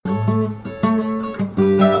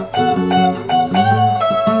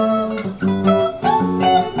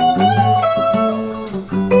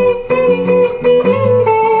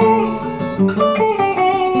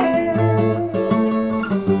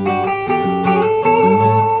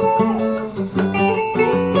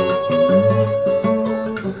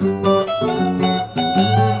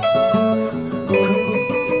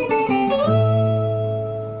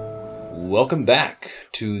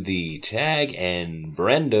to the Tag and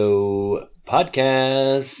Brendo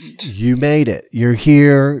podcast. You made it. You're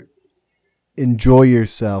here. Enjoy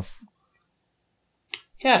yourself.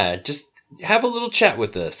 Yeah, just have a little chat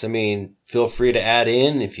with us. I mean, feel free to add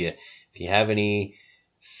in if you have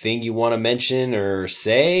anything you want to mention or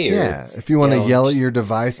say. Or, yeah, if you want to yell at your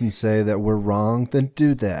device and say that we're wrong, then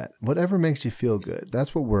do that. Whatever makes you feel good.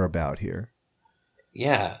 That's what we're about here.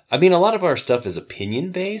 Yeah, I mean, a lot of our stuff is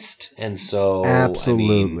opinion based, and so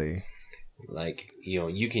absolutely, I mean,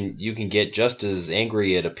 you can get just as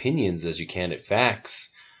angry at opinions as you can at facts,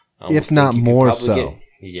 if not more so.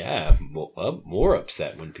 More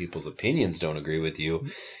upset when people's opinions don't agree with you,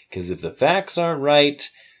 because if the facts aren't right,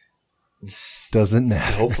 doesn't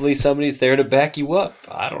matter. Hopefully, somebody's there to back you up.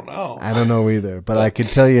 I don't know. I don't know either, but I can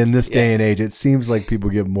tell you in this day and age, it seems like people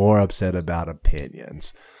get more upset about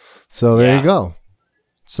opinions. So there you go.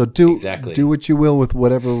 So do what you will with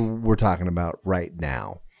whatever we're talking about right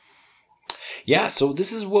now. Yeah, so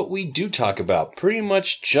this is what we do talk about. Pretty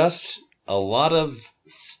much just a lot of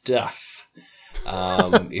stuff.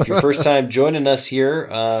 If you're first time joining us here,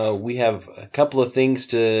 we have a couple of things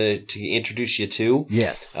to introduce you to.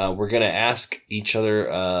 Yes. We're going to ask each other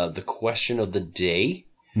the question of the day.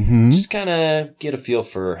 Mm-hmm. Just kind of get a feel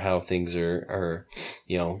for how things are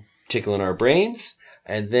tickling our brains.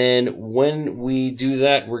 And then when we do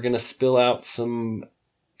that, we're going to spill out some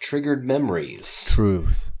triggered memories.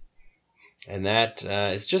 Truth. And that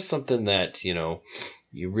is just something that, you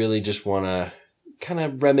really just want to kind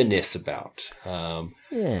of reminisce about.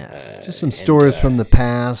 Just some stories from the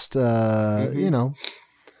past, to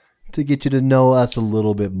get you to know us a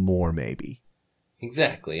little bit more, maybe.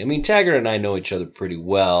 Exactly. I mean, Taggart and I know each other pretty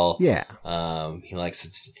well. Yeah. He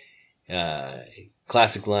likes it.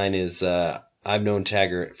 Classic line is, I've known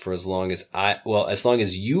Taggart for as long as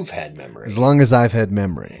you've had memory. As long as I've had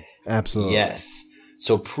memory. Absolutely. Yes.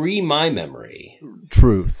 So pre my memory.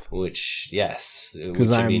 Truth. Which he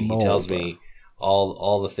older. tells me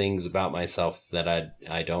all the things about myself that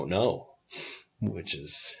I don't know, which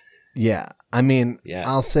is. Yeah. I mean,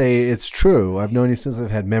 I'll say it's true. I've known you since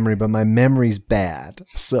I've had memory, but my memory's bad.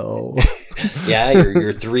 So. Yeah,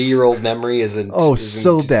 your 3-year-old memory isn't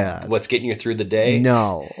so bad. What's getting you through the day?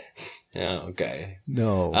 No. Yeah, okay.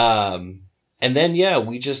 No. And then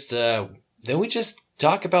we just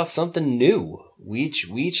talk about something new. We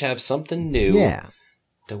each have something new. Yeah.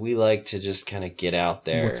 That we like to just kind of get out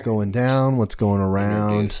there. What's going down? What's going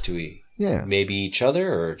around? Introduce to maybe each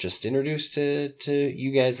other, or just introduce to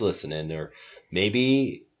you guys listening, or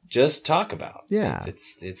maybe just talk about. Yeah.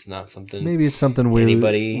 It's not something. Maybe it's something we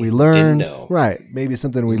learned. Didn't know. Right. Maybe it's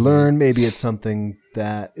something we learned. Maybe it's something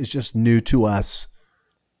that is just new to us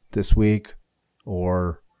this week,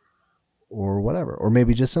 or whatever, or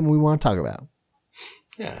maybe just something we want to talk about.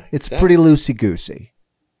 Yeah, it's pretty loosey-goosey.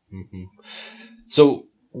 Mm-hmm. So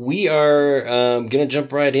we are going to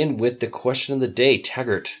jump right in with the question of the day.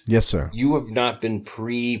 Taggart. Yes, sir. You have not been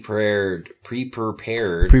pre-prepared.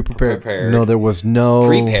 No, there was no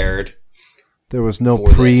prepared. There was no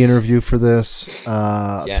pre-interview for this, so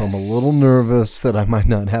I'm a little nervous that I might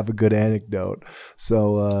not have a good anecdote.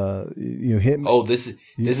 So hit me. Oh, this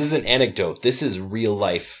is an anecdote. This is real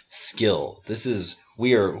life skill. This is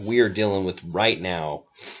we are dealing with right now.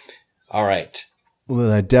 All right. Well,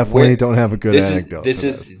 then I definitely don't have a good anecdote. This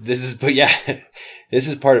is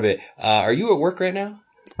part of it. Are you at work right now?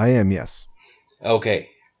 I am. Yes. Okay.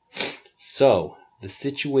 So the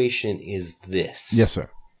situation is this. Yes, sir.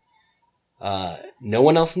 No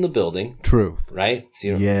one else in the building. Truth. Right?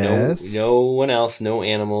 So yes. No one else, no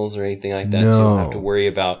animals or anything like that. No. So you don't have to worry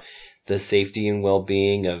about the safety and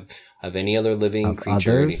well-being of any other living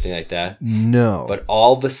creature or anything like that. No. But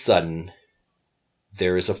all of a sudden,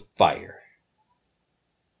 there is a fire.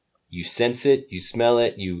 You sense it, you smell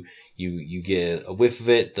it, you get a whiff of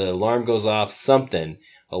it, the alarm goes off, something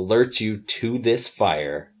alerts you to this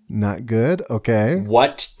fire. Not good. Okay.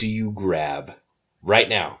 What do you grab right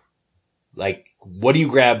now? Like, what do you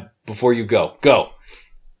grab before you go? Go.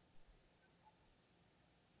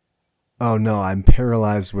 Oh no, I'm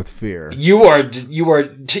paralyzed with fear. You are.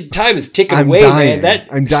 Time is ticking away, dying. man.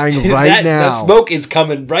 I'm dying right now. That smoke is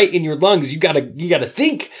coming right in your lungs. You gotta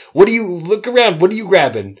think. What do you look around? What are you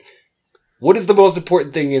grabbing? What is the most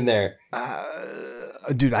important thing in there?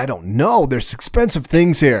 Dude, I don't know. There's expensive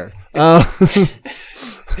things here.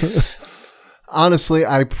 Honestly,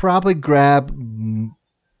 I probably grab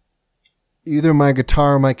either my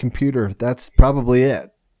guitar or my computer. That's probably it.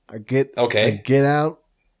 I get out,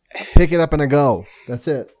 pick it up, and I go. That's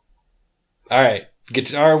it. All right.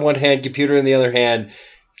 Guitar in one hand, computer in the other hand.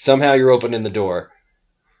 Somehow you're opening the door.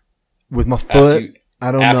 With my foot.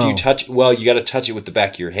 I don't know. After you touch, well, you got to touch it with the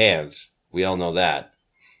back of your hand. We all know that.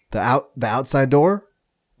 The outside door,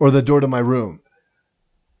 or the door to my room.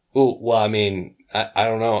 Oh, well, I mean, I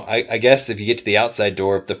don't know. I guess if you get to the outside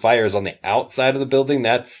door, if the fire is on the outside of the building,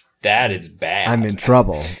 that is bad. I'm in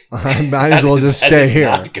trouble. I might as well just stay here.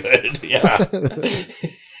 Not good. Yeah.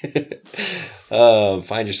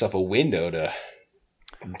 Find yourself a window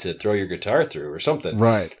to throw your guitar through or something.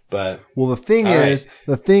 Right. But well, the thing is,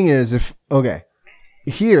 if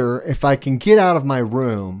here, if I can get out of my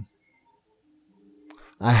room,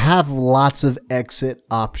 I have lots of exit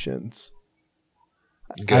options.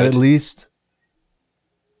 Good. At least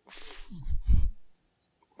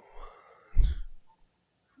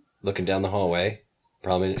looking down the hallway,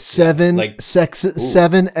 probably seven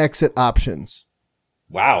exit options.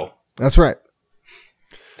 Wow, that's right.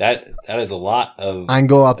 That is a lot of. I can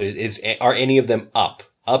go up. Are any of them up?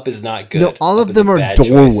 Up is not good. No, all of them are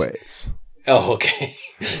doorways. Choice. Oh, okay.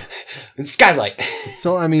 Skylight.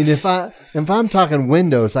 So I mean, if I'm talking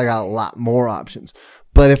windows, I got a lot more options.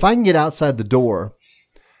 But if I can get outside the door,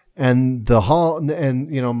 and the hall,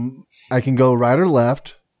 and I can go right or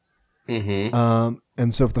left. Mm-hmm.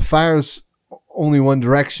 And so if the fire's only one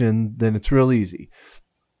direction, then it's real easy.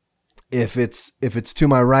 If it's to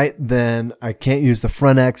my right, then I can't use the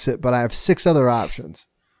front exit, but I have 6 other options.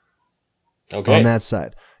 Okay. On that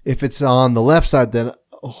side. If it's on the left side, then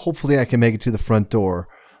hopefully I can make it to the front door.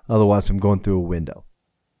 Otherwise, I'm going through a window.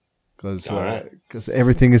 Because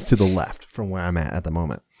everything is to the left from where I'm at the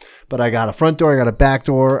moment. But I got a front door, I got a back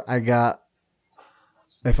door,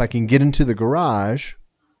 if I can get into the garage,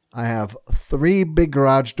 I have 3 big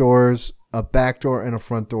garage doors, a back door, and a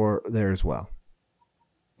front door there as well.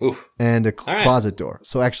 Oof. And a closet door.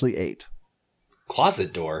 So actually 8.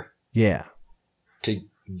 Closet door? Yeah. To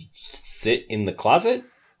sit in the closet?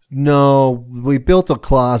 No, we built a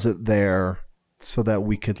closet there so that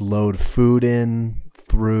we could load food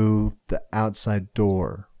through the outside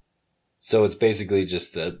door. So it's basically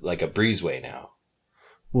just like a breezeway now.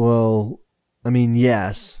 Well, I mean,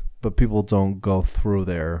 yes, but people don't go through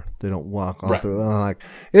there. They don't walk on through. Like,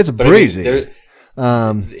 it's breezy.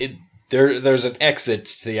 I mean, there's an exit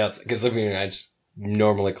to the outside because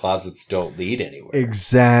normally closets don't lead anywhere.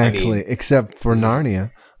 Exactly, except for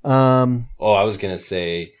Narnia. I was gonna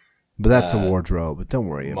say, but that's a wardrobe. But don't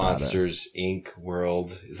worry about it. Monsters Inc.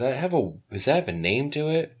 World. Does that have a name to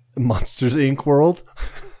it? Monsters Inc. World.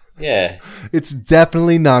 Yeah, it's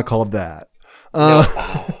definitely not called that. No.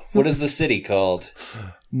 What is the city called?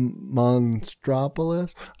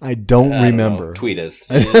 Monstropolis? I don't remember. Know. Tweet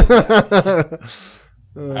us. I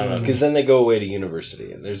don't know, because then they go away to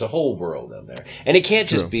university, and there's a whole world out there, and it can't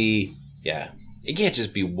just be it can't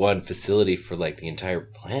just be one facility for like the entire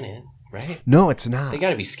planet, right? No, it's not. They got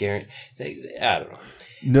to be scaring. I don't know.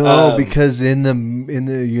 No, because in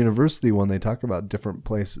the university one, they talk about different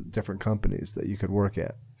places, different companies that you could work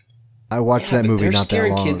at. I watched that movie not that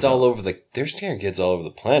long ago. They're scaring kids all over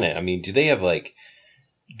the planet. I mean, do they have like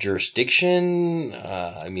jurisdiction?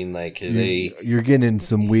 I mean, like you're getting in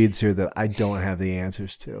some weeds here that I don't have the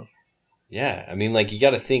answers to. Yeah, I mean, like you got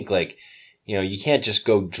to think like, you can't just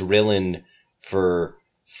go drilling for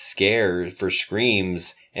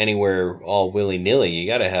screams anywhere all willy nilly. You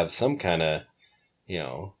got to have some kind of,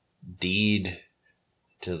 deed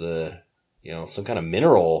to the, some kind of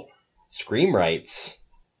mineral scream rights.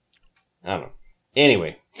 I don't know.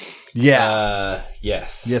 Anyway. Yeah.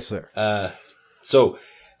 Yes. Yes, sir.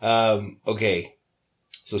 Okay.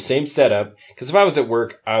 So same setup. Because if I was at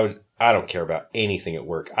work, I don't care about anything at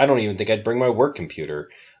work. I don't even think I'd bring my work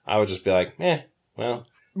computer. I would just be like, well,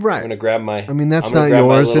 right. I'm going to grab my... I mean, that's not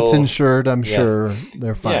yours. It's insured. I'm sure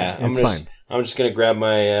they're fine. Yeah, it's fine. I'm just going to grab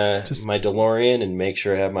my my DeLorean and make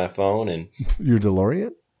sure I have my phone. And your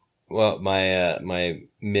DeLorean? Well, my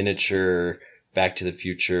miniature Back to the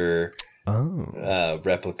Future...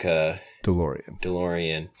 replica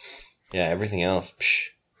DeLorean. Yeah, everything else. Psh.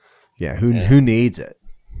 Yeah, who needs it?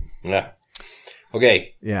 Yeah.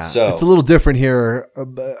 Okay. Yeah. So it's a little different here.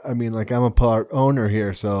 I mean, like I'm a part owner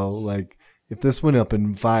here, so like if this went up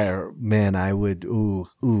in fire, man, I would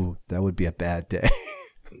that would be a bad day.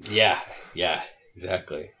 Yeah.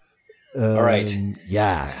 Exactly. All right.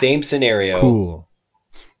 Yeah. Same scenario. Cool.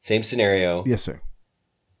 Same scenario. Yes, sir.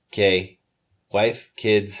 Okay. Wife,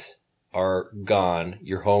 kids are gone.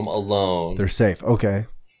 You're home alone. They're safe. Okay.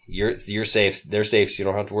 You're safe. They're safe, so you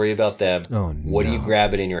don't have to worry about them. Oh, no. What do you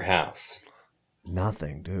grab it in your house?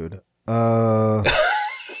 Nothing, dude.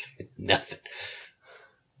 Nothing.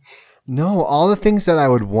 No, all the things that I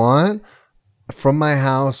would want from my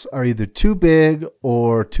house are either too big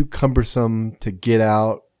or too cumbersome to get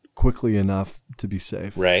out quickly enough to be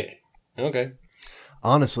safe. Right. Okay.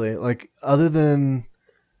 honestly, like other than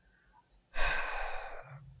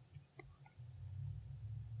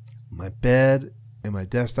my bed and my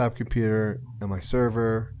desktop computer and my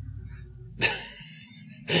server.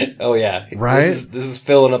 Oh yeah, right. This is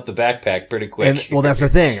filling up the backpack pretty quick. And, well, that's the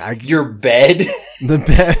thing. Your bed.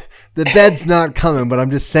 The bed's not coming, but I'm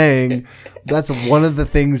just saying that's one of the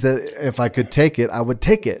things that if I could take it, I would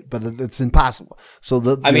take it, but it's impossible. So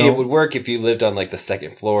it would work if you lived on like the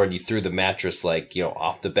second floor and you threw the mattress like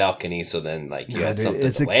off the balcony, so then like you had something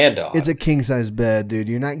to land on. It's a king size bed, dude.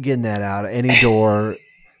 You're not getting that out of any door.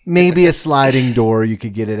 Maybe a sliding door you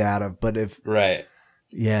could get it out of, but right,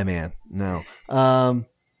 yeah, man, no.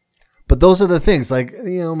 But those are the things, like,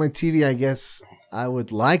 my TV, I guess I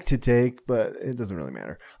would like to take, but it doesn't really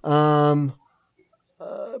matter. But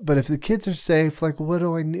if the kids are safe, like, what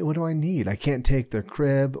do I need? What do I need? I can't take their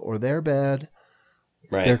crib or their bed,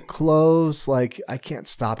 right? Their clothes. Like, I can't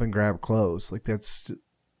stop and grab clothes. Like, that's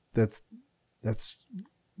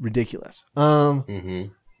ridiculous. Mm-hmm.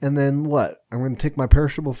 And then what? I'm going to take my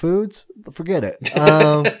perishable foods? Forget it.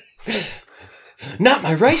 Not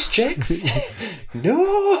my rice checks.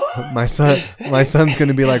 No. My son's going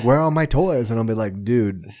to be like, where are all my toys? And I'll be like,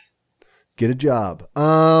 dude, get a job.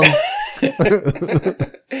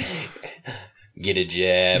 Get a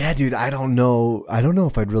job. Yeah, dude, I don't know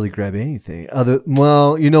if I'd really grab anything.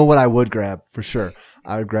 Well, you know what I would grab for sure?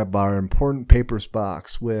 I would grab our important papers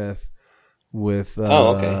box with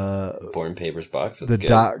okay. Important papers box. That's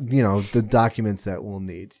good. The documents that we'll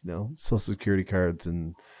need, Social Security cards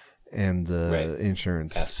and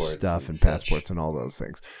insurance passports stuff and passports and all those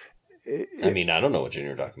things. I don't know what's in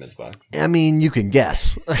your documents box. You can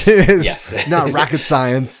guess. Yes. Not rocket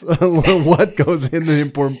science. What goes in the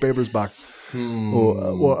important papers box?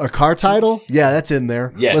 Well, a car title? Yeah, that's in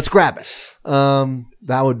there. Yes. Let's grab it.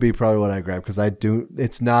 That would be probably what I grab because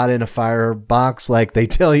it's not in a fire box like they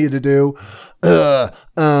tell you to do. So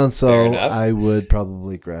I would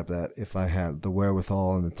probably grab that if I had the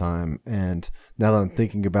wherewithal and the time. And now that I'm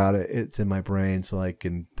thinking about it, it's in my brain so I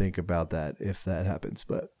can think about that if that happens.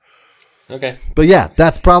 But okay. But yeah,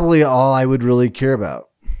 that's probably all I would really care about.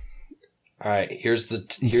 All right, here's some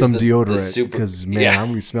deodorant because I'm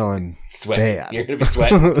gonna be smelling bad. You're gonna be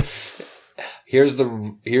sweating. Here's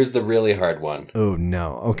the really hard one. Oh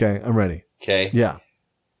no! Okay, I'm ready. Okay. Yeah.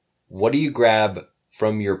 What do you grab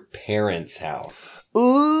from your parents' house?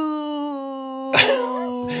 Ooh.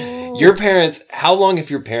 Your parents. How long have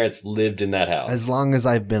your parents lived in that house? As long as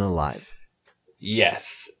I've been alive.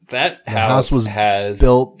 Yes, that house was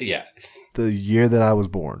built. Yeah. The year that I was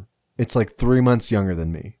born. It's like 3 months younger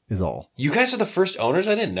than me is all. You guys are the first owners?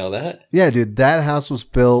 I didn't know that. Yeah, dude. That house was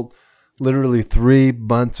built literally 3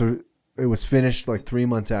 months it was finished like 3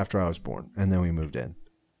 months after I was born. And then we moved in.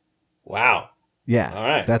 Wow. Yeah. All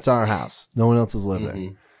right. That's our house. No one else has lived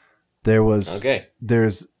there. There was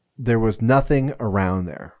there was nothing around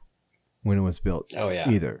there when it was built. Oh yeah.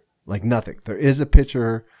 Either. Like nothing. There is a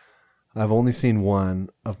picture. I've only seen one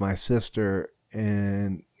of my sister,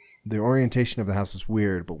 and the orientation of the house is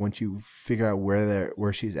weird, but once you figure out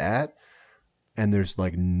where she's at, and there's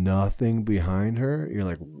like nothing behind her, you're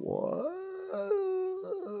like, what?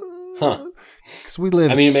 Huh? Because we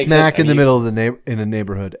live smack in the middle of in a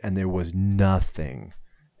neighborhood, and there was nothing.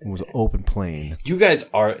 It was an open plain. You guys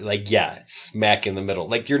are like, smack in the middle.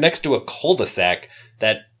 Like you're next to a cul-de-sac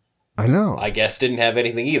that I know. I guess didn't have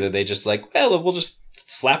anything either. They just like, well, we'll just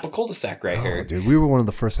slap a cul-de-sac right here. Dude, we were one of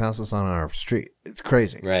the first houses on our street. It's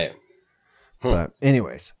crazy. Right. But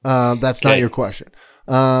anyways, that's not your question.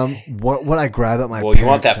 What I grab at my Well, you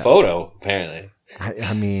want that house. Photo, apparently.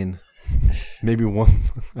 I mean, maybe one.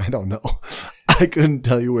 I don't know. I couldn't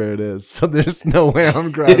tell you where it is, so there's no way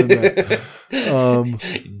I'm grabbing that.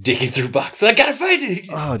 Digging through boxes. I gotta find it.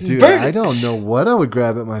 Oh, dude, I don't know what I would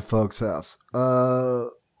grab at my folks' house.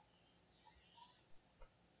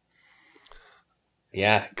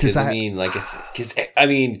 Yeah, because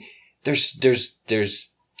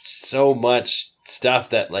there's so much stuff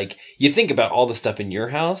that like you think about all the stuff in your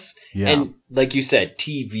house, and like you said,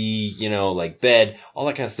 TV, like bed, all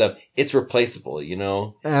that kind of stuff. It's replaceable,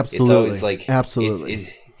 Absolutely, it's always like absolutely.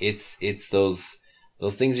 It's those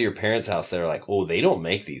things at your parents' house that are like, oh, they don't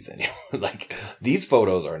make these anymore. Like these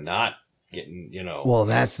photos are not getting, Well,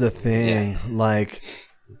 that's the thing, like.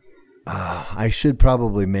 I should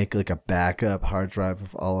probably make like a backup hard drive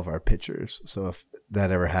of all of our pictures. So if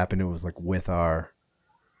that ever happened, it was like with our,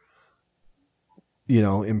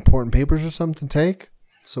 important papers or something to take.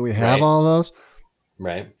 So we have all those.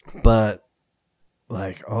 Right. But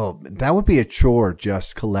like, that would be a chore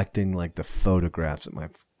just collecting like the photographs at my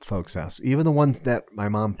folks' house. Even the ones that my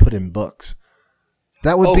mom put in books.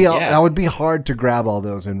 That would be hard to grab all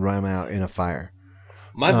those and run out in a fire.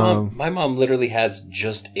 My mom literally has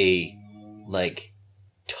just a like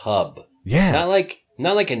tub. Yeah. Not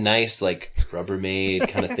like a nice like Rubbermaid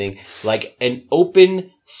kind of thing. Like an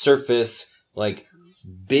open surface, like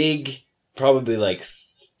big, probably like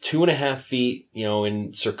 2.5 feet,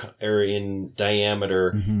 in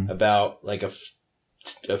diameter, about like a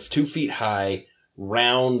 2 feet high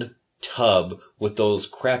round tub with those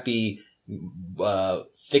crappy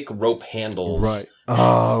thick rope handles, right?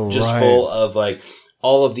 Oh, just right. full of like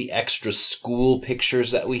all of the extra school pictures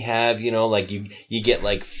that we have. Like you get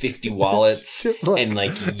like 50 wallets and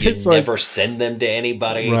like you never send them to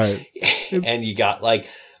anybody, right? And you got like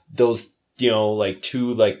those, like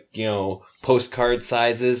 2 like postcard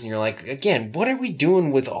sizes, and you're like, again, what are we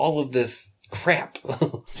doing with all of this crap?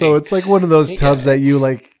 So it's like one of those tubs that you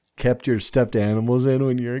like kept your stuffed animals in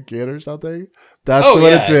when you were a kid or something. That's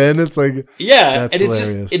what it's in. It's like, and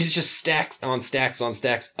it's just stacks on stacks on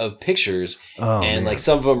stacks of pictures. And man. Like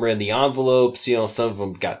some of them are in the envelopes, some of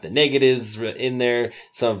them got the negatives in there,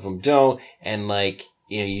 some of them don't. And like,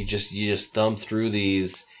 you just thumb through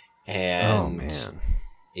these and oh man.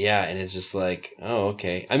 Yeah. And it's just like, oh,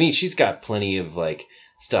 okay. I mean, she's got plenty of like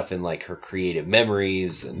stuff in like her creative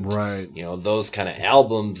memories and, right. Those kind of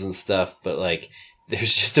albums and stuff. But like,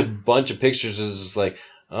 there's just a bunch of pictures. It's just like,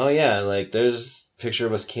 oh yeah, like there's a picture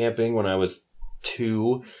of us camping when I was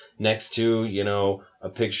 2 next to, a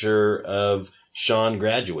picture of Sean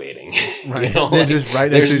graduating. Right. Like, just right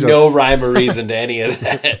there's no rhyme or reason to any of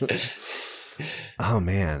that. Oh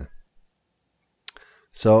man.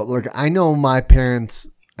 So look, I know where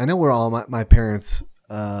all my parents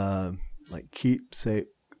like keepsakes.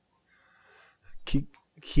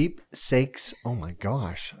 Oh my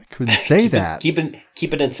gosh, I couldn't say that. Keep it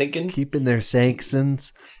and sinking. Keeping their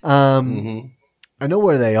sanctions. I know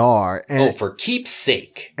where they are. And, for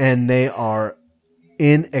keepsake. And they are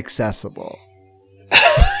inaccessible.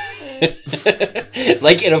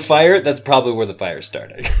 Like in a fire, that's probably where the fire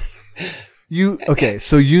started.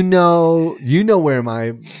 So you know where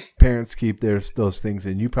my parents keep those things,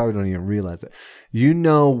 and you probably don't even realize it. You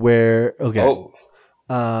know where. Okay. Oh.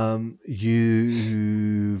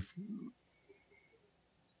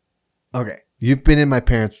 You've been in my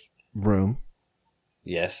parents' room.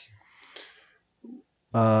 Yes.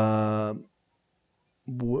 You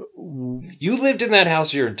lived in that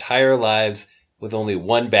house your entire lives with only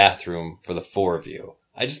one bathroom for the 4 of you.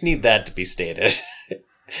 I just need that to be stated.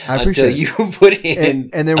 Until you put in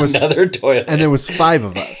and there was another toilet. And there was 5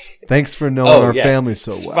 of us. Thanks for knowing our family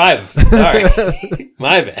so well. 5. Sorry.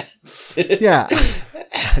 My bad.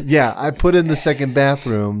 Yeah, I put in the second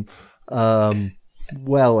bathroom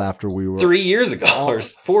well after we were 3 years ago or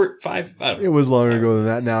 4, 5. I don't know. It was longer ago than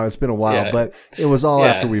that. Now it's been a while, but it was all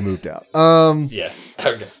after we moved out. Yes.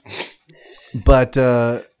 Okay. But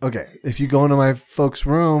okay, if you go into my folks'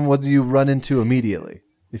 room, what do you run into immediately?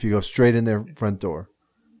 If you go straight in their front door,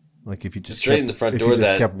 like if you just in the front door,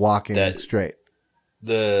 that kept walking straight.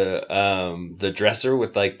 The dresser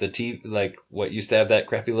with like the TV, like what used to have that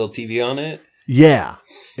crappy little TV on it. Yeah,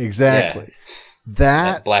 exactly. Yeah.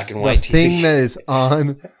 That black and white TV thing that is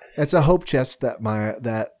on. It's a hope chest that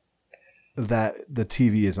the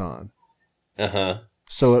TV is on.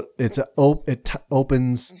 So it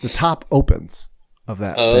opens, the top opens of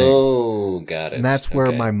that thing. Oh, got it. And that's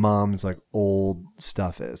where my mom's like old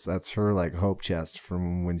stuff is. That's her like hope chest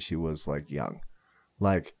from when she was like young.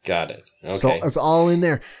 Like, got it. Okay. So it's all in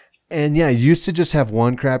there. And yeah, it used to just have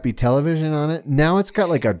one crappy television on it. Now it's got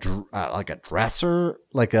like a dresser,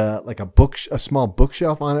 like a small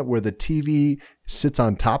bookshelf on it where the TV sits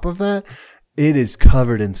on top of that. It is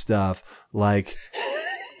covered in stuff like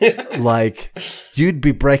you'd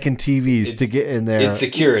be breaking TVs to get in there. It's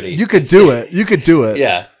security. You could do it.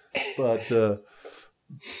 Yeah. But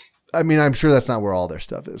I mean, I'm sure that's not where all their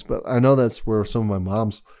stuff is, but I know that's where some of my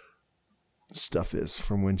mom's stuff is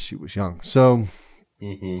from when she was young. So.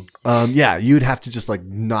 Yeah, you'd have to just like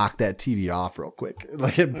knock that TV off real quick,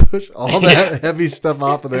 like and push all that heavy stuff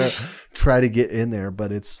off of there, try to get in there.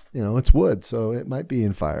 But it's it's wood, so it might be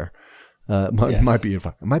in fire. Might be in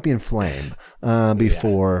fire. It might be in flame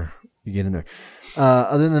before you get in there.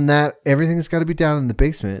 Other than that, everything's got to be down in the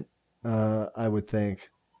basement. I would think,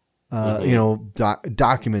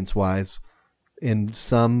 documents wise, in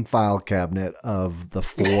some file cabinet of the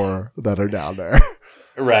 4 that are down there.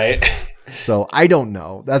 Right. So I don't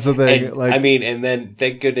know. That's the thing. And, and then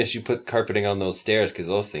thank goodness you put carpeting on those stairs because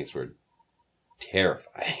those things were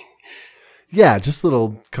terrifying. Yeah, just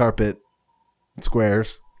little carpet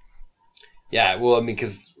squares. Yeah, well, I mean,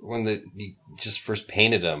 because when you just first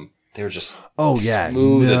painted them, they were just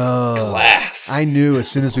smooth as glass. I knew as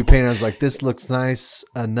soon as we painted, I was like, this looks nice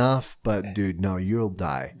enough, but dude, no, you'll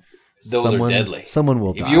die. Those are deadly. Someone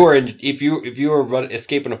will die. If you were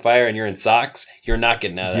escaping a fire and you're in socks, you're not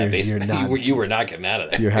getting out of that basement. You were not getting out of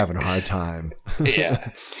there. You're having a hard time. Yeah.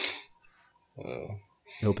 I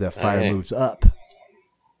hope that fire moves up.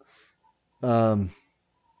 But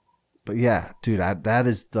yeah, dude, that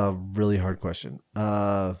is the really hard question.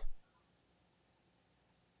 Yeah,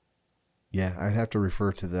 I'd have to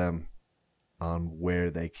refer to them on where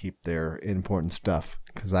they keep their important stuff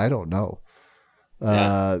because I don't know.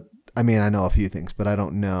 I mean, I know a few things, but I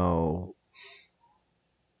don't know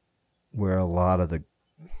where a lot of the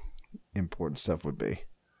important stuff would be.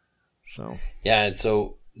 So yeah, and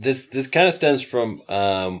so this kind of stems from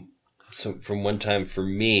one time for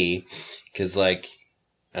me because like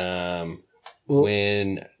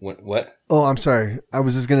when what? Oh, I'm sorry. I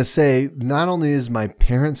was just gonna say, not only is my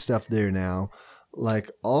parents' stuff there now, like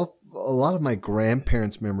a lot of my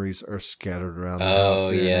grandparents' memories are scattered around the house. Oh,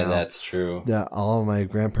 yeah, now. That's true. Yeah, all of my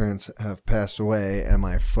grandparents have passed away, and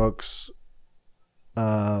my folks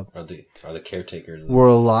are the caretakers.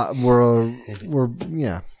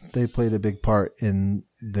 Yeah, they played a big part in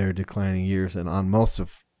their declining years and on most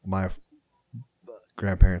of my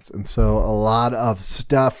grandparents, and so a lot of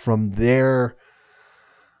stuff from their,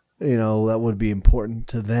 that would be important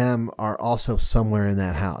to them are also somewhere in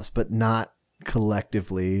that house, but not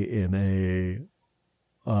collectively in a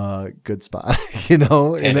good spot, in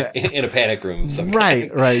a panic room of some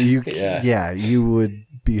kind. Right. You would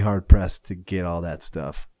be hard pressed to get all that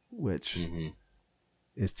stuff, which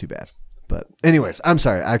is too bad. But anyways, I'm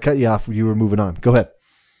sorry, I cut you off. You were moving on. Go ahead.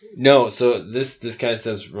 No, so this kind of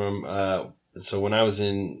stems from so when I was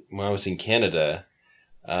in Canada,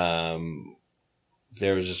 there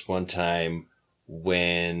was just one time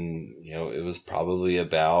when it was probably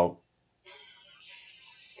about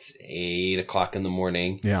 8 o'clock in the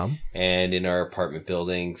morning. Yeah. And in our apartment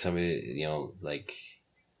building, somebody, like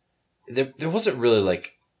there wasn't really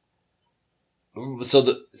like,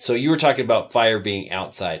 so you were talking about fire being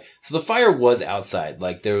outside. So the fire was outside.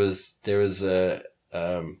 Like there was a,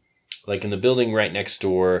 like in the building right next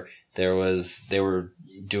door, they were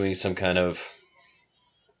doing some kind of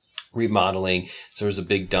remodeling. So there was a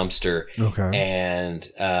big dumpster. Okay. And,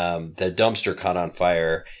 the dumpster caught on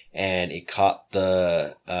fire. And it caught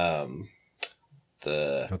the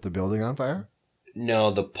Got the building on fire?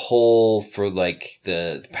 No, the pole for like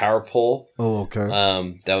the power pole. Oh, okay.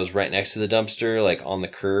 That was right next to the dumpster, like on the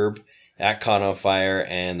curb. That caught on fire,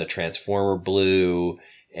 and the transformer blew,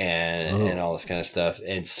 and all this kind of stuff.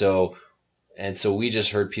 And so we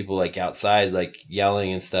just heard people like outside, like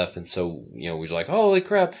yelling and stuff. And so we were like, "Holy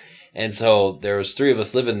crap!" And so there was 3 of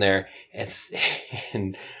us living there,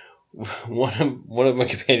 and one of my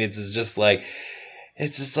companions is just like,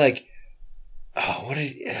 it's just like, oh,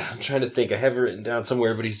 I'm trying to think. I have it written down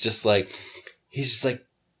somewhere, but he's just like, it's like,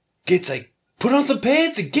 put on some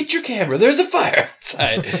pants and get your camera. There's a fire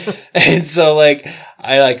outside. And so like,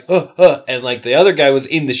 I like, and like the other guy was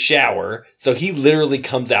in the shower. So he literally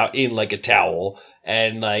comes out in like a towel,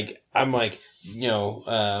 and like, I'm like,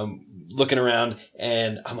 looking around,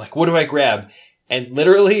 and I'm like, what do I grab? And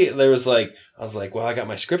literally, I was like, well, I got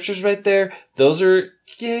my scriptures right there. Those are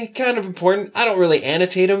kind of important. I don't really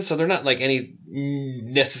annotate them, so they're not like any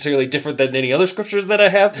necessarily different than any other scriptures that I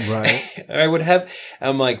have. Right. I would have.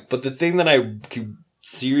 I'm like, but the thing that I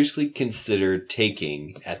seriously considered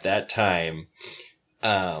taking at that time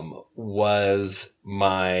was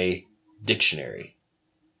my dictionary.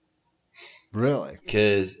 Really?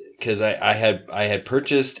 Because I had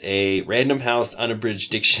purchased a Random House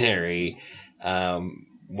unabridged dictionary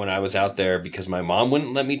when I was out there, because my mom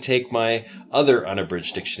wouldn't let me take my other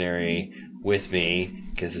unabridged dictionary with me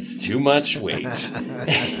because it's too much weight.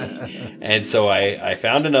 And so I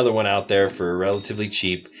found another one out there for relatively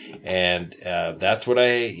cheap, and that's what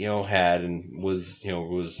I had and was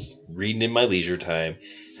reading in my leisure time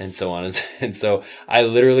and so on. And so I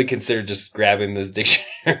literally considered just grabbing this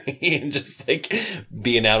dictionary and just like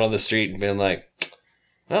being out on the street and being like,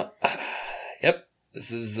 well, yep. This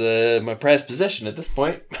is my prized possession at this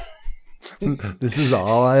point. This is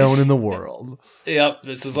all I own in the world. Yep,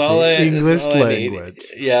 this is all English language.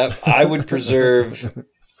 Yeah, I would preserve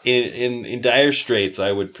in dire straits.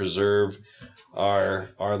 I would preserve our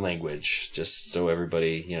language, just so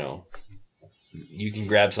everybody, you can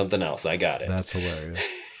grab something else. I got it. That's hilarious.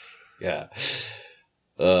 Yeah,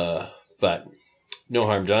 but no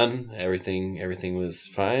harm done. Everything was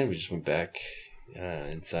fine. We just went back.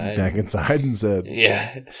 Inside. Back inside and said,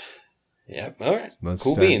 yeah. All right. Let's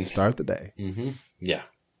cool beans. Start the day. Mm-hmm. Yeah.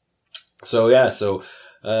 So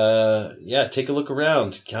take a look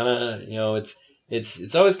around. Kind of,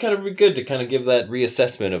 it's always kind of good to kind of give that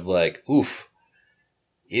reassessment of like, oof,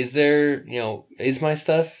 is there, is my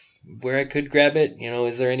stuff where I could grab it?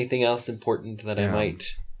 Is there anything else important that I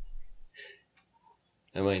might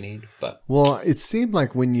need? But well, it seemed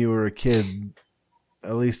like when you were a kid,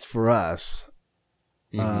 at least for us,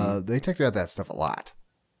 they took out that stuff a lot.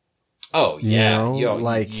 Oh yeah,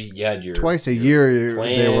 you had your twice a year.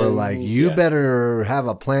 Plans, they were like, you better have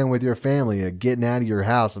a plan with your family of getting out of your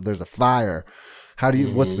house if there's a fire. How do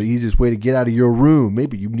you? What's the easiest way to get out of your room?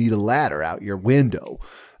 Maybe you need a ladder out your window.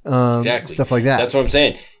 Exactly, stuff like that. That's what I'm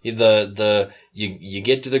saying. You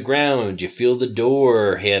get to the ground, you feel the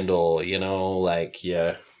door handle.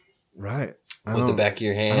 Right. With the back of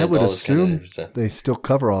your hand. I would assume they still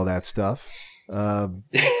cover all that stuff.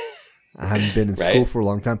 I haven't been in school for a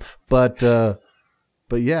long time, but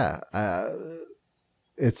yeah,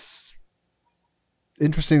 it's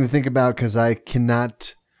interesting to think about because I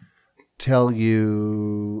cannot tell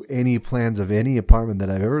you any plans of any apartment that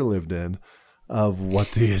I've ever lived in of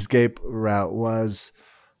what the escape route was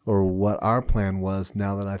or what our plan was.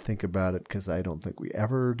 Now that I think about it, because I don't think we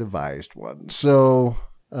ever devised one. So,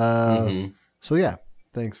 so yeah.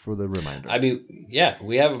 Thanks for the reminder. I mean, yeah,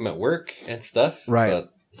 we have them at work and stuff. Right. But,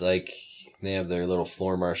 they have their little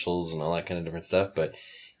floor marshals and all that kind of different stuff. But,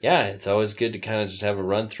 yeah, it's always good to kind of just have a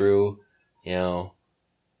run through, just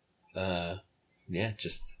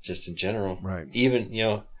in general. Right. Even,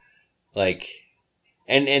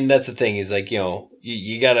 and that's the thing is,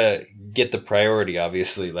 you got to get the priority,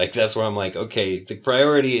 obviously. That's where I'm like, okay, the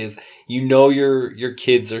priority is, your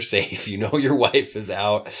kids are safe. Your wife is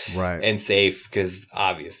out and safe because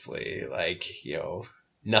obviously,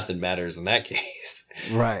 nothing matters in that case.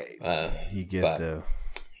 Right. You get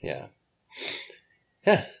Yeah.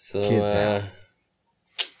 Yeah. So, kids out.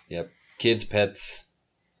 Yep. Kids, pets,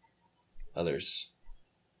 others.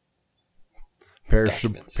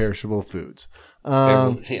 Perishable foods.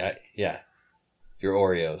 Yeah. Your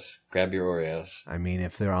Oreos. Grab your Oreos. I mean,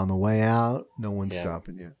 if they're on the way out, no one's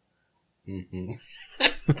stopping you. Mm-hmm.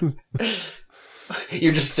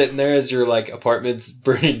 You're just sitting there as your apartment's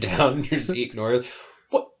burning down and you're just eating Oreos.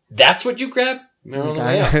 What? That's what you grab?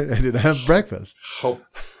 I didn't have breakfast. Oh.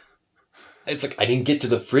 It's I didn't get to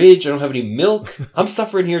the fridge. I don't have any milk. I'm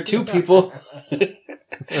suffering here too, people. I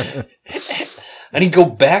didn't go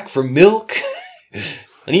back for milk.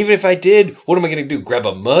 And even if I did, what am I going to do? Grab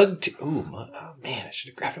a mug? Oh, man, I should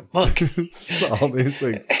have grabbed a mug. All these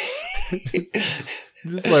things.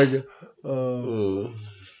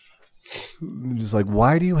 Just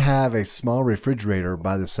why do you have a small refrigerator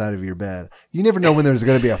by the side of your bed? You never know when there's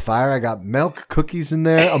going to be a fire. I got milk, cookies in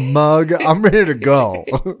there, a mug. I'm ready to go.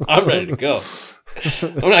 I'm ready to go.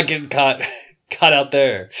 I'm not getting caught out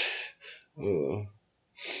there. You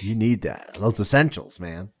need that. Those essentials,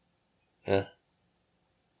 man. Yeah.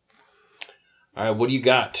 All right, what do you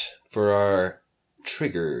got for our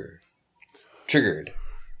triggered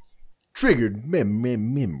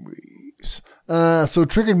memories? So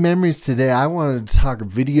triggered memories today. I wanted to talk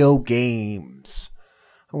video games.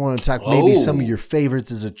 I want to talk maybe some of your favorites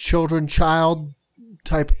as a child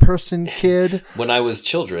type person, kid. When I was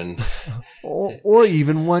children, or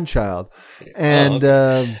even one child, and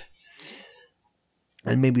and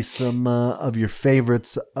maybe some of your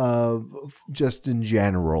favorites of just in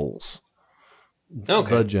generals.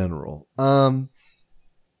 Okay. The general.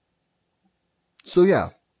 So yeah.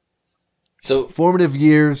 So formative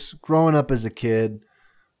years, growing up as a kid,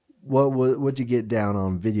 what'd you get down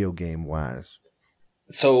on video game wise?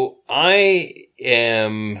 So I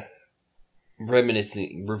am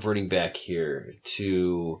reverting back here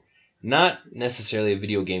to not necessarily a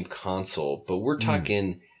video game console, but we're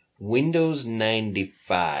talking Windows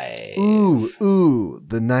 95. Ooh,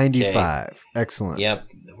 the 95. Okay. Excellent. Yep.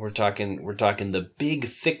 We're talking the big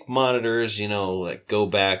thick monitors, go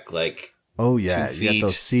back 2 feet, you got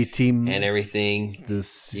those CT and everything.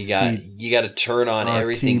 You got to turn on RT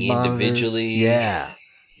everything monitors. Individually. Yeah.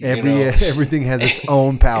 Everything has its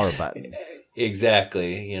own power button.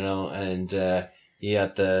 Exactly, and you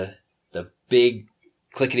got the big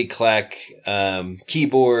clickety-clack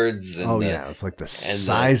keyboards. And it's like the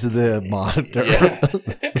size of the monitor. Yeah.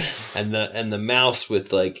 and the mouse with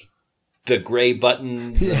the gray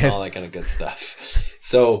buttons and all that kind of good stuff.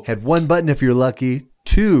 So had one button if you're lucky,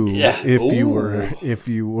 two if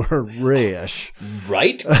you were rich.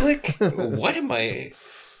 Right click? What am I?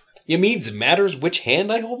 It means it matters which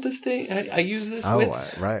hand I hold this thing. I use this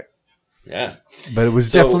with. Right. Yeah. But it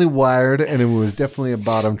was definitely wired, and it was definitely a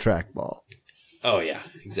bottom trackball. Oh yeah,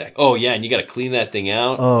 exactly. Oh yeah, and you got to clean that thing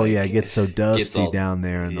out. Oh like, yeah, it gets so dusty down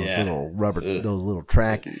there, and those little rubber, those little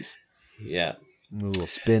trackies. Yeah, little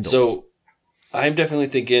spindles. So I'm definitely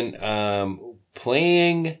thinking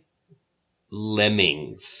playing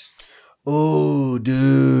Lemmings. Oh,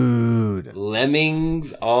 dude,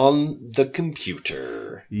 Lemmings on the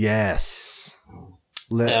computer. Yes,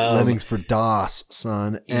 Lemmings for DOS,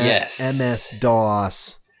 son. Yes, MS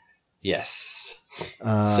DOS. Yes.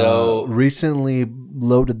 So recently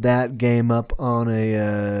loaded that game up on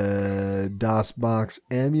a DOSBox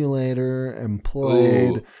emulator and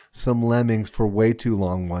played some Lemmings for way too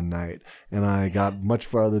long one night, and I got much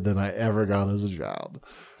farther than I ever got as a child.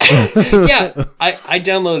 Yeah, I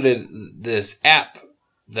downloaded this app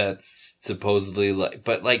that's supposedly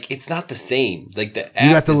but it's not the same. Like the app.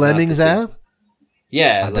 You got the Lemmings app?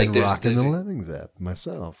 Yeah, I've been rocking the Lemmings app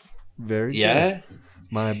myself. Very good.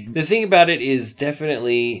 The thing about it is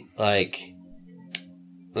definitely like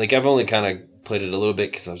I've only kind of played it a little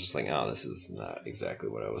bit because I was just like, oh, this is not exactly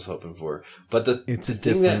what I was hoping for. But it's a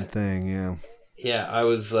different thing, yeah. Yeah, I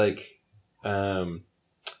was like, that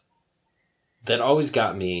always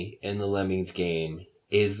got me in the Lemmings game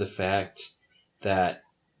is the fact that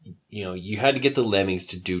you had to get the Lemmings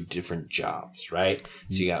to do different jobs, right?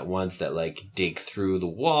 So you got ones that dig through the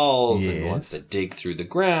walls, and ones that dig through the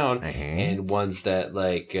ground, and ones that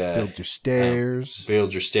build your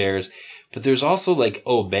stairs. But there's also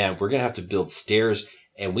oh man, we're gonna have to build stairs,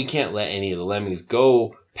 and we can't let any of the Lemmings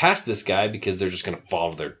go past this guy because they're just gonna fall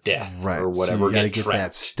to their death or whatever. So you gotta get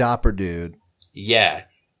that stopper dude. Yeah,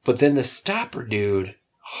 but then the stopper dude,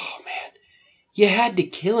 oh man, you had to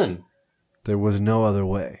kill him. There was no other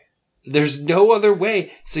way. There's no other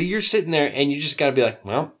way. So you're sitting there and you just got to be like,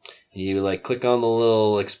 well, you click on the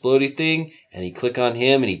little explodey thing and you click on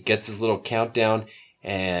him and he gets his little countdown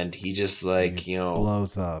and he just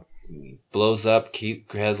blows up. Blows up,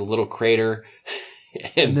 has a little crater.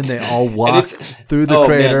 And then they all walk through the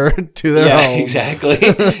crater to their home. Yeah, exactly.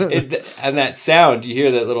 And that sound, you hear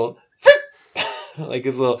that little,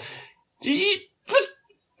 this little,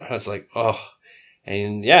 it's like, oh.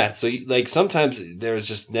 And yeah, so sometimes there's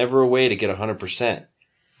just never a way to get 100%.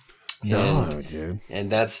 No, dude.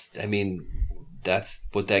 And that's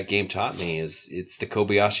what that game taught me is it's the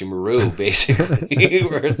Kobayashi Maru basically,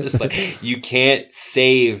 where it's just you can't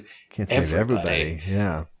save everybody.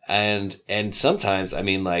 Yeah. And sometimes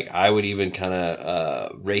I would even kind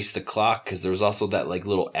of race the clock because there was also that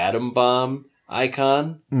little atom bomb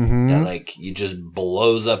icon that you just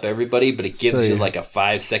blows up everybody, but it gives you a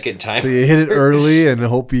 5-second timer. So you hit it early and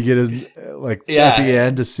hope you get it at the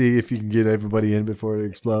end to see if you can get everybody in before it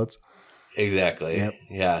explodes. Exactly. Yep.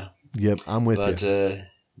 Yeah. Yep. I'm with you.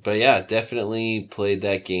 But yeah, definitely played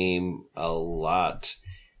that game a lot,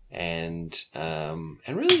 and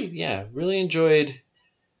really enjoyed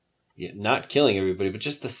not killing everybody, but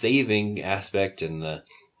just the saving aspect and the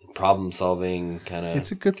problem solving kind of.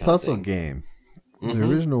 It's a good puzzle game. Mm-hmm. The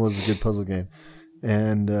original was a good puzzle game.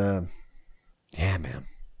 And, yeah, man.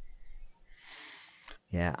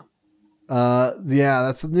 Yeah.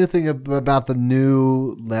 That's the new thing about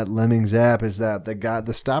that Lemmings app is that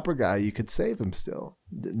the stopper guy, you could save him still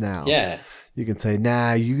now. Yeah. You can say,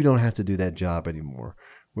 nah, you don't have to do that job anymore.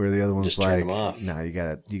 Where the other one's just turn him off. Nah, you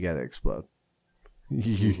gotta explode.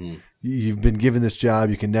 You've been given this job.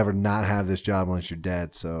 You can never not have this job unless you're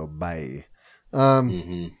dead. So bye.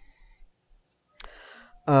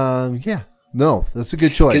 Yeah. No, that's a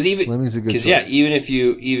good choice. Lemmings a good choice. Yeah, even if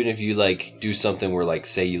you do something where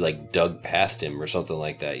say you dug past him or something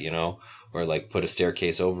like that, or put a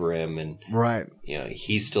staircase over him and right,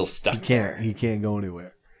 he's still stuck. He can't go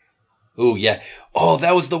anywhere. Oh yeah. Oh,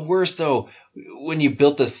 that was the worst though. When you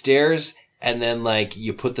built the stairs and then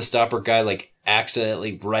you put the stopper guy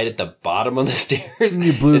accidentally right at the bottom of the stairs. And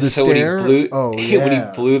you blew the stair? When he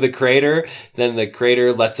blew the crater, then the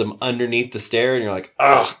crater lets him underneath the stair and you're like,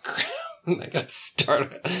 oh, crap. I gotta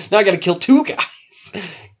start. Now I gotta kill two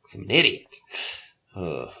guys. I'm an idiot.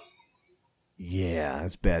 Yeah,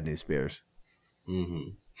 that's bad news bears. Mm-hmm.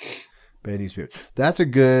 Bad news bears. That's a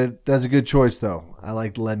good choice though. I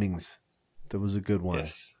liked Lemmings. That was a good one.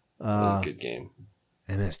 Yes. That was a good game.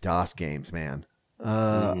 MS-DOS games, man.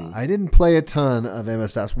 I didn't play a ton of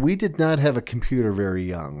MS-DOS. We did not have a computer very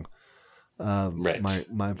young. Right.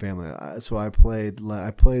 My family. So I played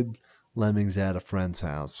Lemmings at a friend's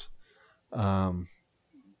house. Probably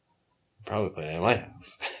played it at my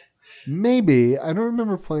house. Maybe. I don't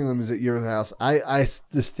remember playing Lemmings at your house. I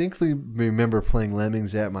distinctly remember playing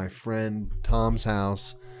Lemmings at my friend Tom's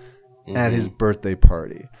house at his birthday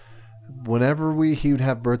party. Whenever he would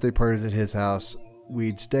have birthday parties at his house,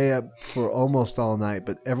 we'd stay up for almost all night,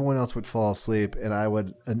 but everyone else would fall asleep, and I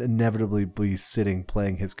would inevitably be sitting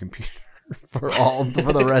playing his computer for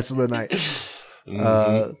the rest of the night.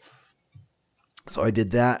 Mm-hmm. So I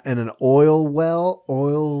did that, and an oil well.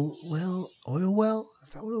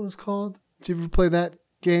 Is that what it was called? Did you ever play that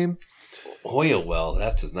game? Oil well.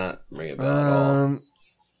 That does not ring a bell at all.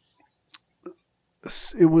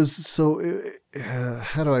 It was so.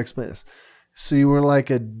 How do I explain this? So you were like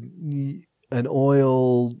an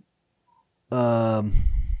oil. Oil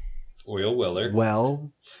weller.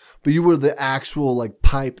 Well, but you were the actual like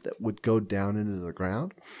pipe that would go down into the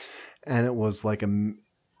ground, and it was like kind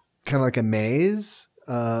of like a maze.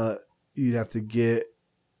 You'd have to get.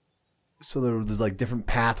 So there's like different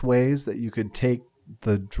pathways that you could take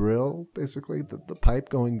the drill, basically the pipe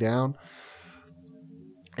going down.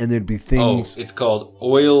 And there'd be things. Oh, it's called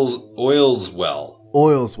Oil's Well.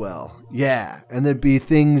 Oil's Well, yeah. And there'd be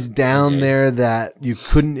things down there that you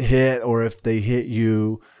couldn't hit, or if they hit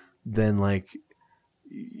you, then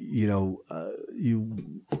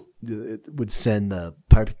it would send the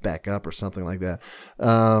pipe back up or something like that.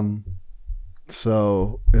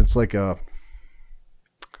 So it's like a.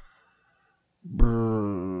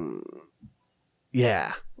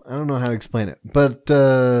 Yeah, I don't know how to explain it, but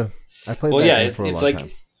I played. Well, yeah, it's like time.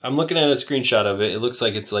 I'm looking at a screenshot of it. It looks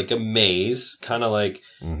like it's like a maze, kind of like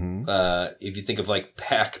if you think of like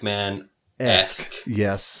Pac-Man-esque,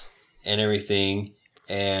 yes, and everything,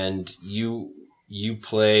 and you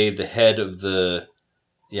play the head of the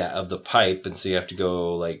pipe, and so you have to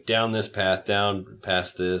go like down this path, down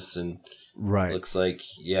past this, and right. It looks like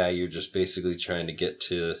you're just basically trying to get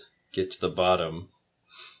to the bottom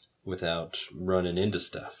without running into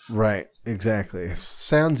stuff. Right, exactly.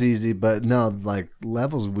 Sounds easy, but no, like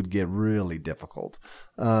levels would get really difficult.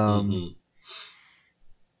 Yeah,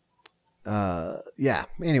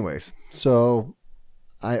 anyways. So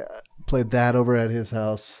I played that over at his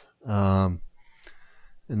house. And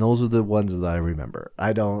those are the ones that I remember.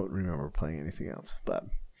 I don't remember playing anything else, but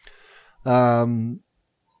to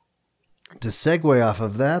segue off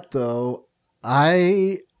of that though,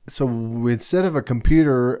 So instead of a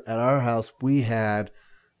computer at our house, we had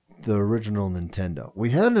the original Nintendo. We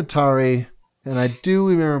had an Atari, and I do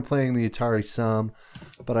remember playing the Atari some,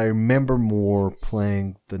 but I remember more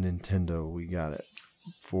playing the Nintendo. We got it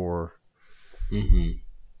for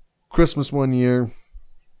Christmas one year.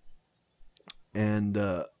 And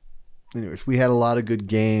anyways, we had a lot of good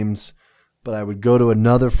games, but I would go to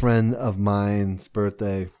another friend of mine's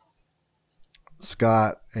birthday,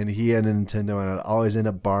 Scott, and he had a Nintendo, and I'd always end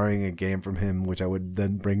up borrowing a game from him, which I would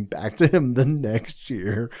then bring back to him the next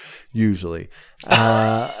year, usually.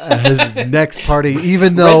 His next party,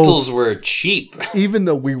 even though rentals were cheap, even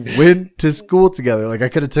though we went to school together, like I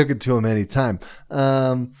could have took it to him anytime.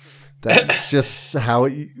 That's just how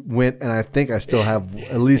it went, and I think I still have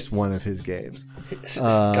at least one of his games.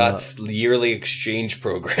 Scott's yearly exchange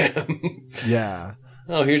program. Yeah.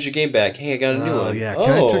 Oh, here's your game back. Hey, I got a new one. Yeah.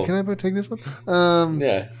 Oh. Can I take this one?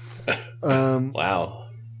 Yeah. Wow.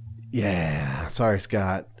 Yeah. Sorry,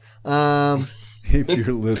 Scott. If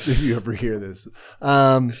you're listening, if you ever hear this.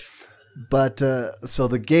 So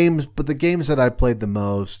the games that I played the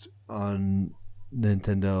most on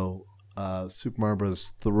Nintendo, Super Mario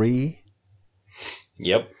Bros. 3.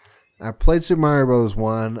 Yep. I played Super Mario Bros.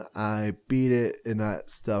 1. I beat it and that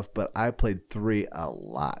stuff, but I played 3 a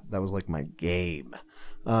lot. That was like my game.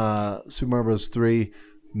 Super Mario Bros. 3,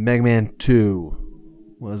 Mega Man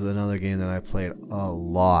 2 was another game that I played a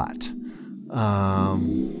lot.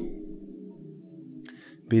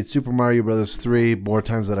 Beat Super Mario Bros. 3 more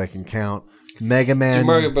times than I can count. Mega Man. Super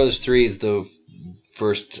Mario Bros. 3 is the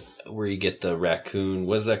first where you get the raccoon.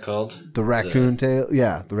 What is that called? The raccoon tail.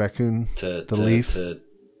 Yeah, the raccoon. Leaf.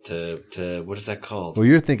 What is that called? Well,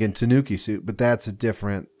 you're thinking Tanuki suit, but that's a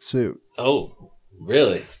different suit. Oh.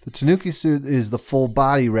 Really? The Tanuki suit is the full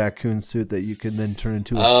body raccoon suit that you can then turn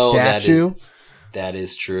into a statue. That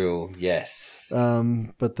is true. Yes.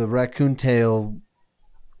 But the raccoon tail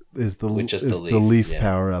is the leaf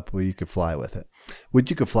power up where you could fly with it.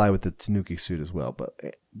 Which you could fly with the Tanuki suit as well. But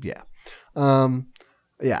yeah,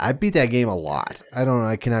 I beat that game a lot. I don't know.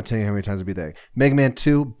 I cannot tell you how many times I beat that. Mega Man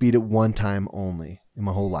 2, beat it one time only in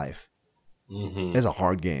my whole life. It's a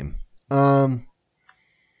hard game.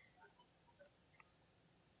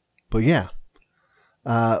 But yeah,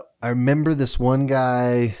 I remember this one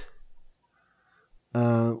guy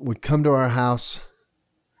would come to our house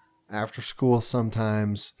after school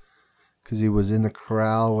sometimes because he was in the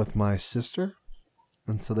corral with my sister.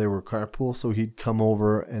 And so they were carpool. So he'd come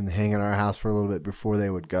over and hang at our house for a little bit before they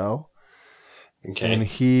would go. Okay. And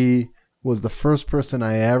he was the first person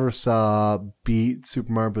I ever saw beat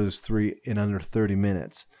Super Mario Bros. 3 in under 30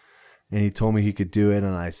 minutes. And he told me he could do it,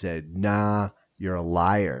 and I said, nah, you're a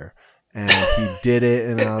liar. And he did it,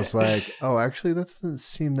 and I was like, oh, actually, that doesn't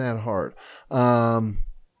seem that hard.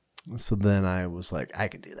 So then I was like, I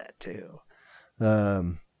could do that too.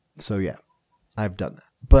 So yeah, I've done that.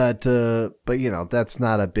 But you know, that's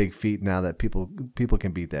not a big feat now that people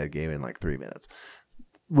can beat that game in like 3 minutes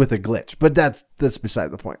with a glitch. But that's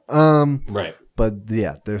beside the point. Right. But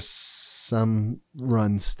yeah, there's some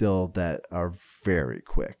runs still that are very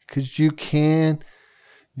quick because you can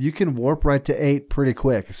warp right to 8 pretty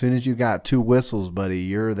quick. As soon as you got 2 whistles, buddy,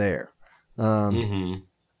 you're there.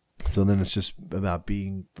 So then it's just about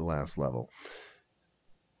beating the last level.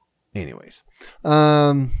 Anyways,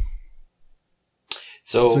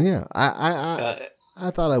 so yeah, I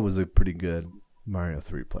thought I was a pretty good Mario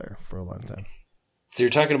 3 player for a long time. So you're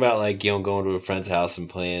talking about like, you know, going to a friend's house and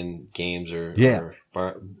playing games or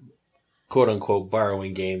quote unquote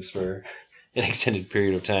borrowing games for an extended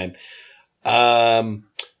period of time.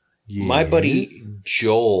 My buddy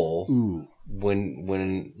Joel,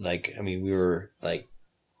 when like, I mean, we were like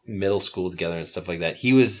middle school together and stuff like that.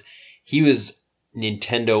 He was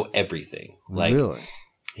Nintendo everything. Like, really?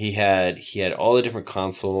 He had all the different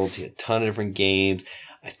consoles. He had a ton of different games.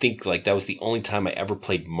 I think like that was the only time I ever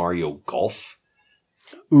played Mario Golf.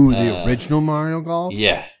 Ooh, the original Mario Golf?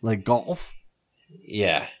 Yeah. Like golf?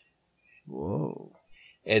 Yeah. Whoa.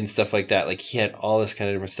 And stuff like that. Like he had all this kind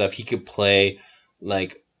of different stuff. He could play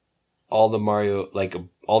like all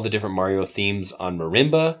the different Mario themes on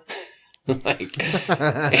marimba. Like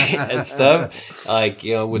and stuff. Like,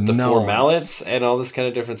 you know, with the 4 mallets and all this kind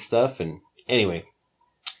of different stuff. And anyway,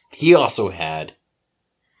 he also had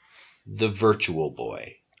the Virtual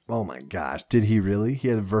Boy. Oh my gosh. Did he really? He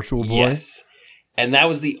had a Virtual Boy? Yes. And that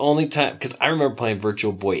was the only time, because I remember playing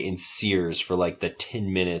Virtual Boy in Sears for like the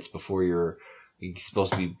 10 minutes before you're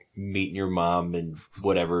supposed to be meeting your mom and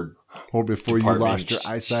whatever. Or before you lost your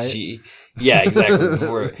eyesight. Yeah, exactly.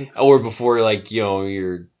 Before like, you know,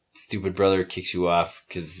 your stupid brother kicks you off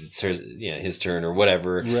because it's his turn or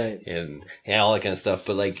whatever. Right. And all that kind of stuff.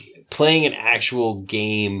 But like playing an actual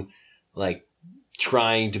game, like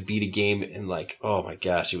trying to beat a game and like, oh my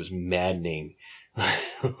gosh, it was maddening.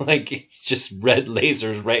 Like it's just red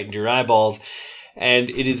lasers right into your eyeballs, and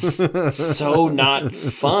it is so not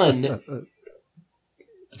fun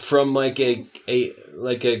from like a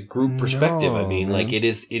group perspective. I mean, man. Like it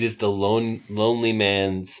is the lonely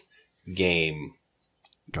man's game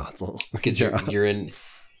console because you're in.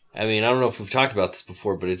 I mean, I don't know if we've talked about this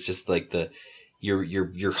before, but it's just like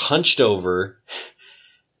you're hunched over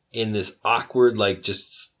in this awkward, like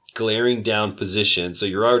just glaring down position. So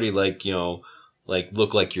you're already like, you know, like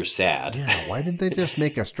look like you're sad. Yeah, why didn't they just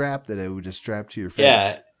make a strap that it would just strap to your face?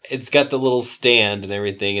 Yeah, it's got the little stand and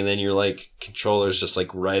everything, and then your like controller's just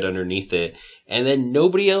like right underneath it, and then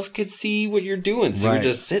nobody else could see what you're doing, so you're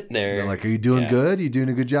just sitting there. They're like, "Are you doing good? You doing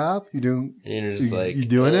a good job? You doing?" And you're just like, "You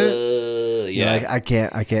doing it?" Yeah, like, I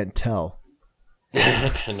can't tell.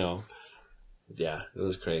 I know. Yeah, it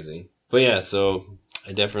was crazy, but yeah, so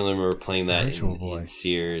I definitely remember playing that in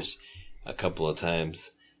Sears a couple of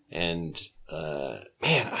times, and. Man,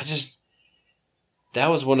 that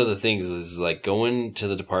was one of the things is like going to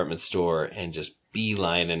the department store and just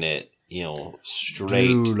beelining it, you know, straight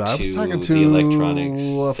to the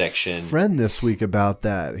electronics section. Friend this week about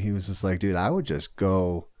that. He was just like, dude, I would just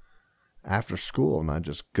go after school and I'd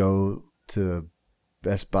just go to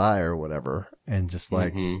Best Buy or whatever and just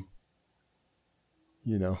like, you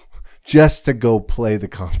know, just to go play the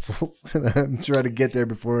consoles and try to get there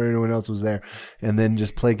before anyone else was there and then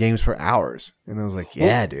just play games for hours. And I was like,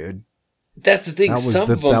 yeah, dude. That's the thing.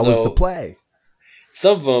 That was the play.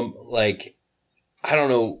 Some of them, like, I don't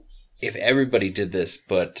know if everybody did this,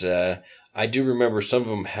 but I do remember some of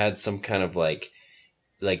them had some kind of like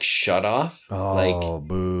shut off. Oh, like,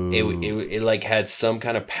 boo. It like had some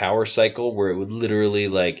kind of power cycle where it would literally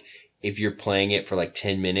like, if you're playing it for like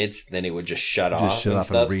 10 minutes, then it would just shut off and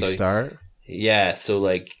stuff. And restart? So, yeah. So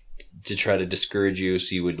like to try to discourage you.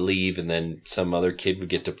 So you would leave and then some other kid would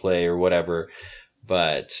get to play or whatever.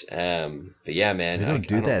 But yeah, man. They don't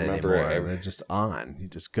do that anymore. They're just on. You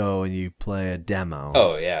just go and you play a demo.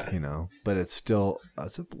 Oh, yeah. You know, but it's a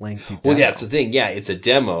lengthy demo. Well, yeah, it's the thing. Yeah, it's a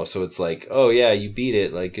demo. So it's like, oh, yeah, you beat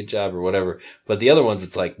it. Like, good job or whatever. But the other ones,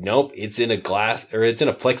 it's like, nope, it's in a glass or it's in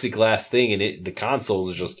a plexiglass thing and the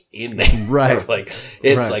consoles are just in there. Right. Like,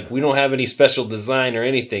 it's like, we don't have any special design or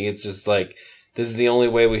anything. It's just like, this is the only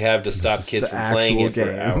way we have to stop kids from playing it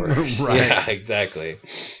for hours. Right. Yeah, exactly.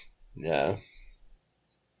 Yeah.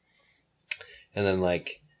 And then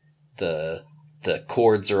like the the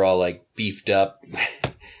cords are all like beefed up.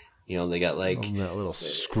 You know, they got like that little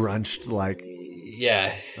scrunched like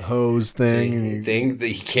hose thing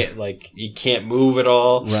that you can't move at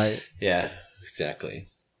all. Right. Yeah, exactly.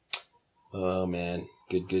 Oh man,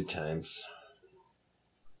 good times.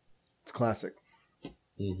 It's classic.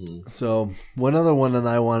 Mm-hmm. So one other one that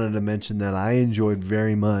I wanted to mention that I enjoyed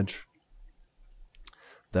very much.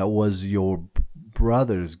 That was your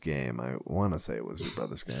brother's game. I want to say it was your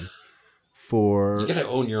brother's game. You gotta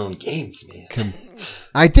own your own games, man.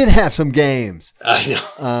 I did have some games. I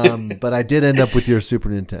know. But I did end up with your Super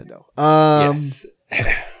Nintendo. Yes.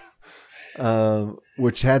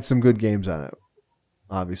 Which had some good games on it,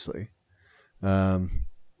 obviously.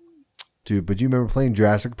 Dude, but you remember playing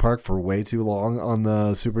Jurassic Park for way too long on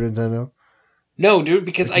the Super Nintendo? No, dude,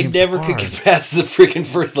 because I never could get past the freaking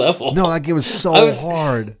first level. No, that game was so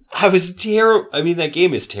hard. I was terrible. I mean, that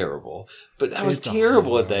game is terrible, but I was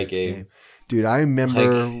terrible at that game. Dude, I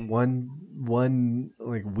remember one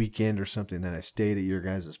like weekend or something that I stayed at your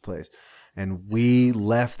guys' place, and we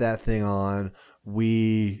left that thing on.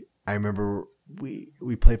 I remember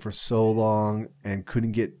we played for so long and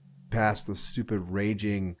couldn't get past the stupid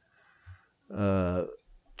raging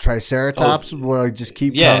Triceratops where I just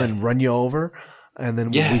keep coming and run you over. And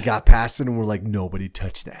then we got past it and we're like, nobody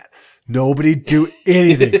touch that. Nobody do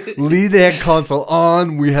anything. Leave that console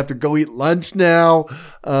on. We have to go eat lunch now.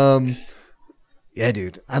 Yeah,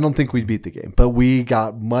 dude. I don't think we beat the game, but we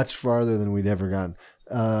got much farther than we'd ever gotten.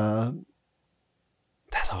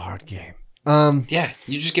 That's a hard game. Yeah,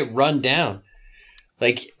 you just get run down.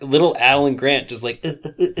 Like little Alan Grant, just like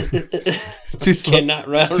too slow. Cannot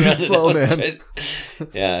run too around. Slow, man.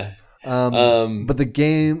 Yeah. But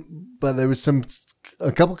there was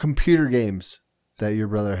a couple computer games that your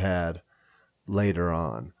brother had later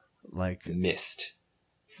on, like Myst.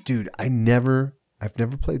 Dude, I've never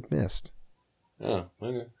played Myst. Oh,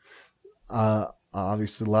 okay.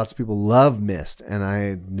 Obviously, lots of people love Myst, and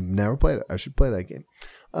I never played it. I should play that game.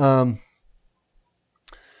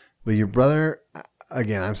 But your brother,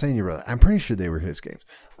 again, I'm saying your brother. I'm pretty sure they were his games.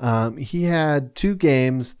 He had two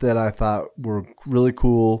games that I thought were really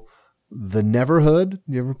cool. The Neverhood.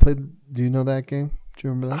 Do you know that game? Do you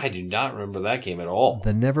remember that? I do not remember that game at all.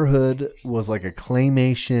 The Neverhood was like a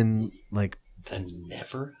claymation, like The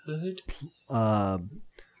Neverhood?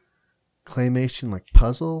 Claymation, like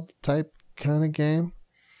puzzle type kind of game.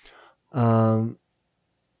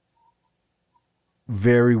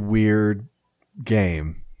 Very weird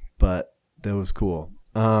game, but that was cool.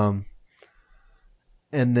 And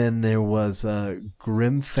then there was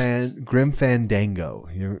Grim Fandango.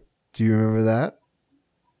 Do you remember that?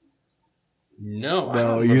 No, I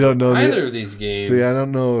don't you don't know either of these games. See, I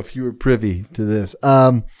don't know if you were privy to this.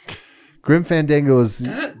 Grim Fandango is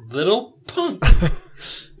that little punk.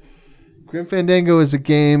 Grim Fandango is a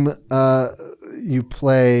game you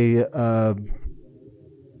play.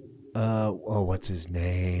 What's his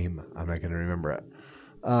name? I'm not going to remember it.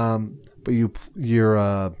 But you're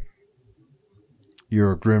a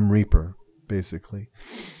Grim Reaper, basically,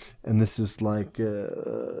 and this is like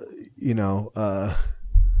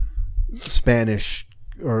Spanish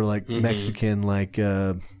or like Mexican, like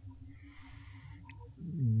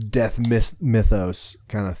death mythos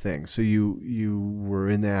kind of thing. So you were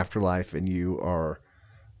in the afterlife and you are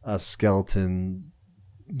a skeleton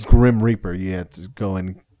Grim Reaper. You had to go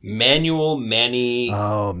and Manuel Manny.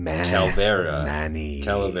 Oh man, Calavera. Manny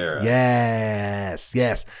Calavera. Yes.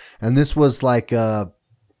 And this was like a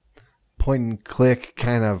point and click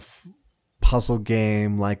kind of puzzle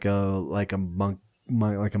game, like a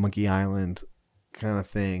Monkey Island kind of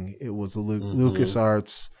thing. It was a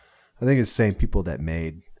LucasArts. I think it's the same people that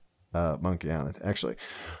made Monkey Island, actually.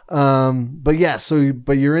 But yeah,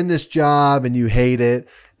 but you're in this job and you hate it,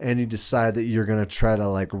 and you decide that you're gonna try to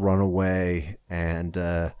like run away and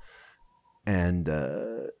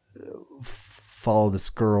follow this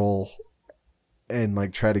girl and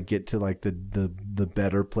like try to get to like the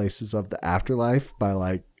better places of the afterlife by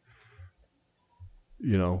like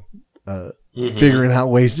figuring out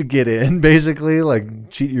ways to get in, basically, like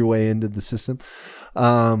cheat your way into the system.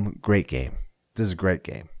 Great game. This is a great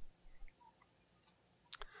game.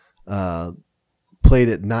 Played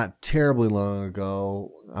it not terribly long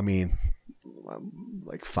ago. I mean,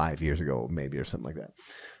 like 5 years ago, maybe, or something like that.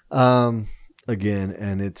 Again,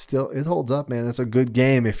 and it holds up, man. It's a good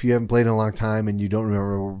game if you haven't played in a long time and you don't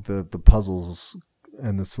remember the puzzles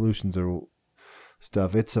and the solutions or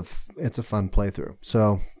stuff. It's a fun playthrough.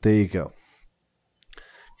 So there you go.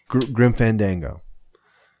 Grim Fandango.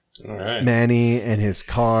 All right. Manny and his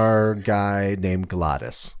car guy named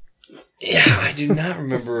Gladys. Yeah, I do not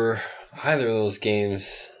remember either of those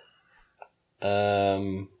games.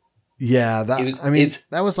 Yeah,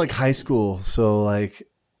 that was like high school. So like,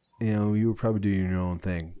 you were probably doing your own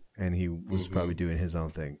thing, and he was probably doing his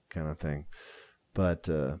own thing, kind of thing. But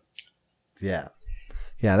yeah,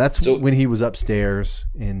 that's when he was upstairs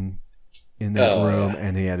in that room,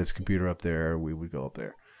 and he had his computer up there. We would go up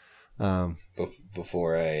there.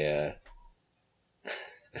 Before I.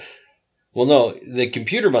 Well, no, the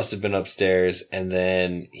computer must have been upstairs, and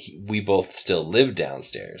then we both still lived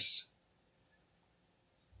downstairs.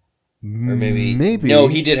 Or maybe. No,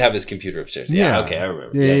 he did have his computer upstairs. Yeah, okay, I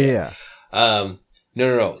remember. Yeah.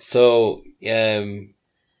 No. So, one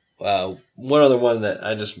other one that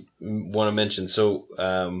I just want to mention. So,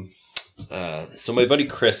 so my buddy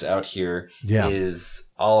Chris out here is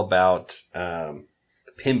all about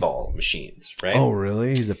pinball machines, right? Oh, really?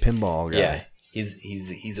 He's a pinball guy. Yeah,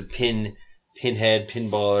 he's a pinhead,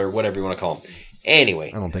 pinballer, whatever you want to call him.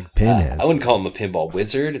 Anyway, I don't think pinhead. I wouldn't call him a pinball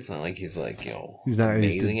wizard. It's not like he's like he's not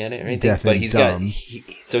amazing at it or anything. But he's dumb.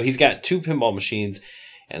 He's got 2 pinball machines,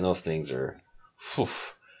 and those things are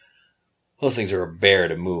a bear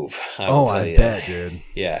to move. I bet, dude.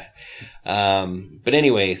 Yeah. But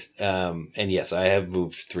anyways, and yes, I have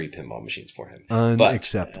moved 3 pinball machines for him.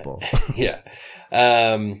 Unacceptable. But, yeah.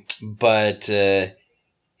 But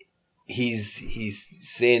he's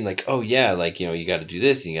saying like, oh yeah, like, you got to do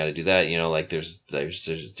this and you got to do that. Like there's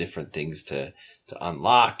different things to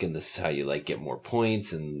unlock, and this is how you like get more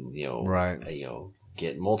points and,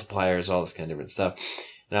 get multipliers, all this kind of different stuff.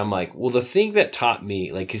 And I'm like, well, the thing that taught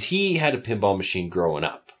me, like, cause he had a pinball machine growing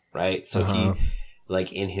up, right? So he,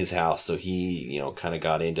 like, in his house, so he, kind of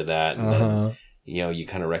got into that. And then, you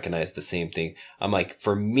kind of recognize the same thing. I'm like,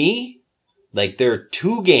 for me, like, there are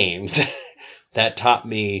 2 games that taught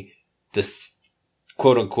me this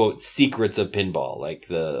quote unquote secrets of pinball, like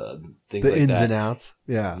the things like that. The ins and outs.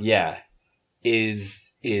 Yeah. Yeah.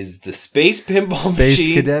 Is the Space Pinball Space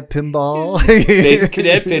Machine. Cadet Pinball. Space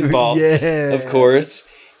Cadet Pinball. Yeah. Of course.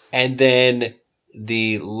 And then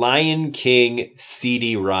the Lion King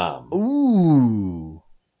CD-ROM. Ooh.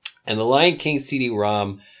 And the Lion King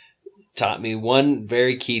CD-ROM taught me one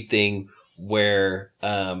very key thing where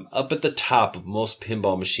up at the top of most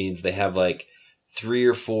pinball machines, they have like 3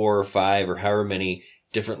 or 4 or 5 or however many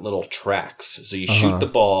different little tracks. So you shoot the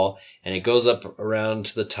ball and it goes up around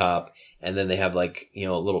to the top, and then they have like,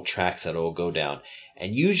 little tracks that will go down.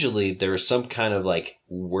 And usually there's some kind of like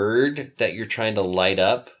word that you're trying to light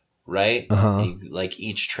up. Right? Like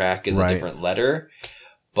each track is a different letter,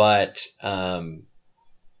 but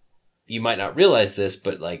you might not realize this,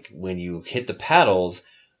 but like when you hit the paddles,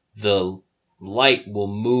 the light will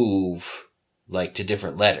move like to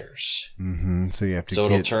different letters. Mm-hmm. So you have to. So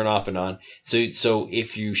it'll turn off and on. So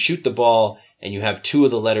if you shoot the ball and you have 2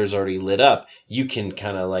 of the letters already lit up, you can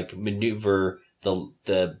kind of like maneuver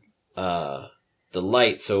the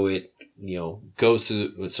light so it goes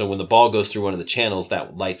through. So when the ball goes through one of the channels,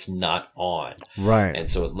 that light's not on. Right. And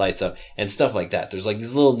so it lights up and stuff like that. There's like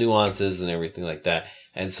these little nuances and everything like that.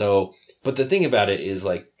 And so, but the thing about it is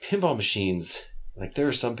like pinball machines, like there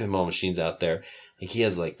are some pinball machines out there. Like he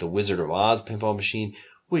has like the Wizard of Oz pinball machine,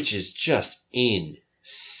 which is just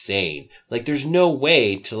insane. Like there's no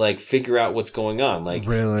way to like figure out what's going on. Like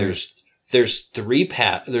really? there's 5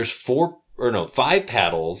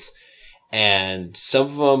 paddles. And some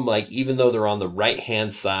of them, like, even though they're on the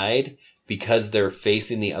right-hand side, because they're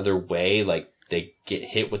facing the other way, like, they get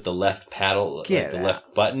hit with the left paddle, like the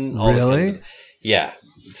left button. All really? This kind of, yeah.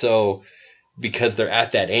 So, because they're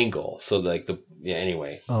at that angle. So, like,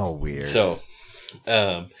 anyway. Oh, weird. So,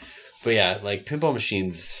 but yeah, like, pinball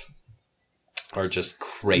machines are just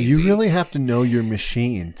crazy. You really have to know your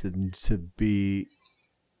machine to be,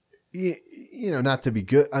 not to be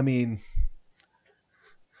good. I mean...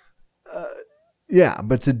 yeah,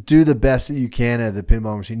 but to do the best that you can at the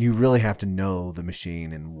pinball machine, you really have to know the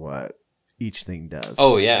machine and what each thing does.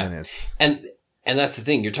 Oh yeah, and that's the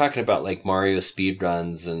thing. You're talking about like Mario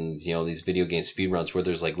speedruns and these video game speedruns where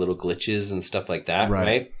there's like little glitches and stuff like that,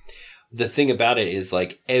 right? The thing about it is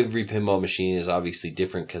like every pinball machine is obviously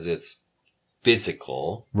different because it's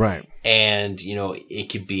physical, right? And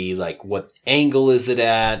it could be like what angle is it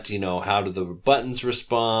at, how do the buttons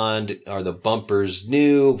respond, are the bumpers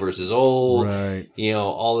new versus old, right?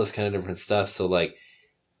 All this kind of different stuff. So like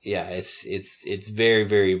yeah, it's very,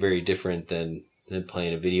 very, very different than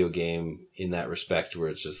playing a video game in that respect, where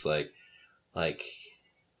it's just like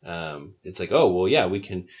it's like, oh well, yeah, we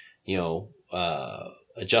can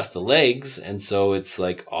adjust the legs, and so it's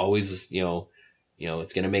like always it's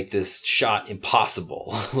going to make this shot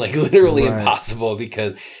impossible, like literally impossible,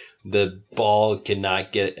 because the ball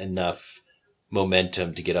cannot get enough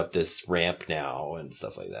momentum to get up this ramp now and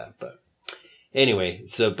stuff like that. But Anyway,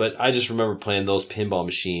 but I just remember playing those pinball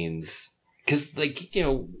machines because, like, you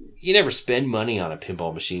know, you never spend money on a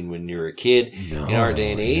pinball machine when you're a kid. No, in our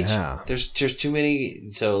day and age, there's too many.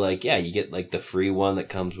 So, like, yeah, you get like the free one that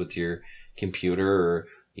comes with your computer, or,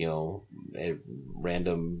 you know, a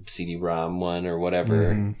random CD-ROM one or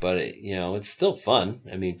whatever. Mm-hmm. But you know, it's still fun.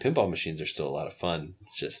 I mean, pinball machines are still a lot of fun.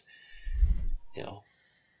 It's just, you know,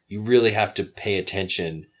 you really have to pay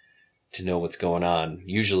attention to know what's going on.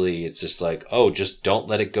 Usually it's just like, oh, just don't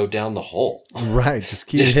let it go down the hole. Right. Just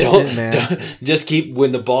keep hitting it, man. Just keep,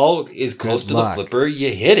 when the ball is close to the flipper,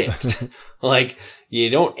 you hit it. Like, you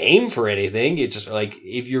don't aim for anything. You just, like,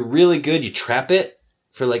 if you're really good, you trap it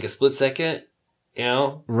for like a split second, you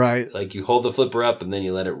know? Right. Like, you hold the flipper up and then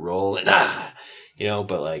you let it roll and you know,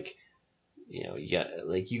 but like, you know,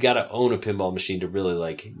 you gotta own a pinball machine to really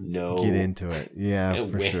like know. Get into it. Yeah,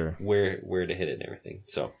 for sure. Where to hit it and everything.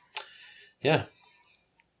 So, yeah.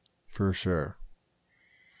 For sure.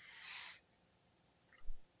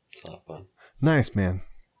 It's a lot of fun. Nice, man.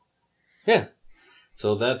 Yeah.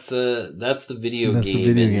 So that's the video game. That's the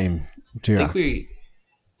video game. I think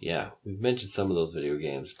we've mentioned some of those video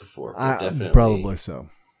games before. But definitely, probably so.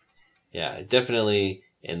 Yeah, definitely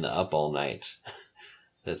in the Up All Night.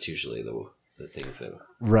 That's usually the things that,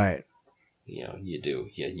 right. You know, you do.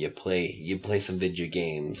 You play some video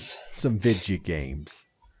games. Some video games.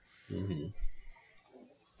 Mm-hmm.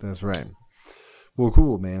 That's right. Well,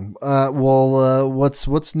 cool, man.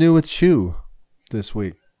 What's new with Chew this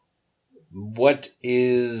week? What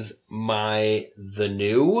is the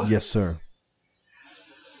new? Yes, sir.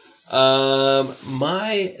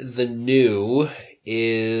 The new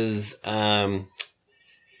is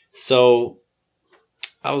so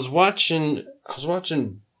I was watching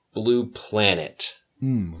Blue Planet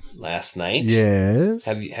last night. Yes.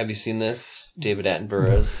 Have you seen this? David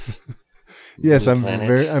Attenborough's Yes,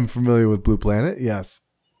 I'm familiar with Blue Planet. Yes.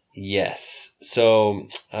 Yes. So,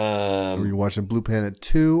 were you watching Blue Planet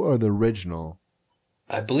 2 or the original?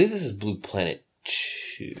 I believe this is Blue Planet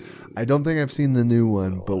 2. I don't think I've seen the new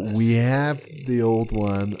one, but we have the old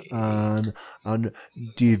one on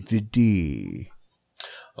DVD.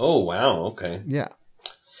 Oh, wow. Okay. Yeah.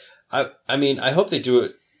 I mean, I hope they do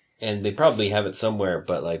it, and they probably have it somewhere,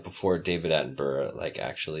 but like before David Attenborough like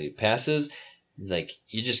actually passes, like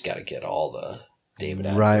you just got to get all the David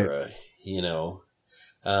Attenborough, right. You know.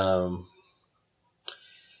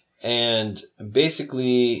 And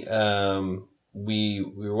basically, we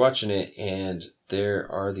were watching it, and there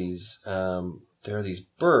are these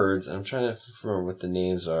birds. I'm trying to remember what the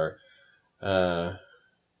names are. That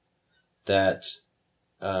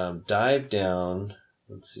dive down.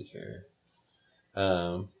 Let's see here.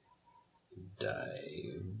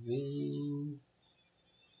 Diving.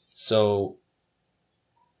 So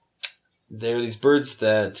there are these birds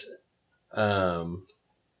that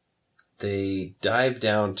they dive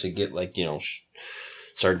down to get, like, you know,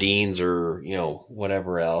 sardines or, you know,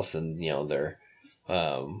 whatever else, and, you know, they're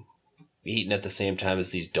eating at the same time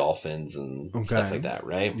as these dolphins and stuff like that,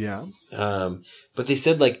 right? Yeah. But they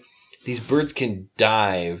said, like, these birds can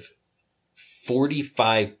dive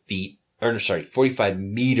 45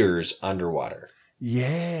 meters underwater.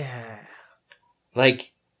 Yeah.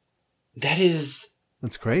 Like, that's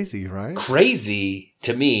crazy, right? Crazy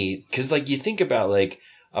to me, because, like, you think about, like,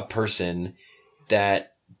 a person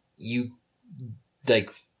that you,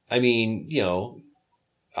 like, I mean, you know,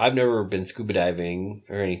 I've never been scuba diving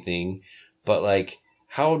or anything, but, like,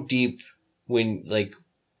 how deep when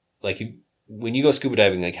you go scuba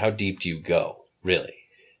diving, like, how deep do you go, really?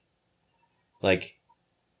 Like,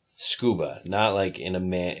 scuba, not like in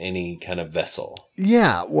any kind of vessel.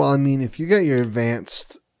 Yeah, well, I mean, if you get your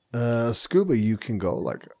advanced scuba, you can go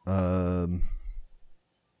like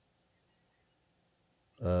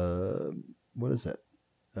what is that?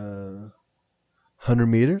 100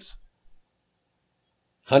 meters?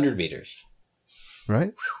 100 meters.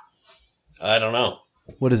 Right? I don't know.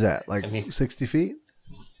 What is that? Like 60 feet?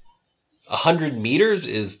 100 meters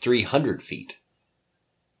is 300 feet.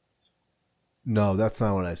 No, that's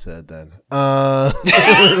not what I said then.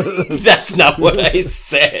 That's not what I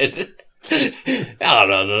said. Oh,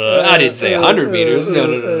 no. I didn't say 100 meters.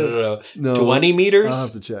 No. 20 meters? I'll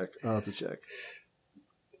have to check.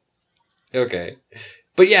 Okay.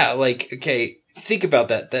 But yeah, like, okay, think about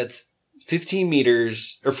that. That's 15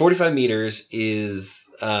 meters or 45 meters is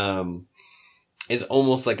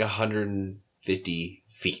almost like 150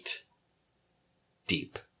 feet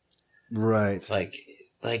deep. Right. Like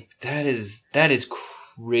that is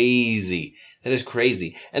crazy. That is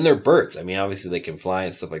crazy. And they're birds. I mean, obviously they can fly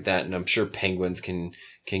and stuff like that. And I'm sure penguins can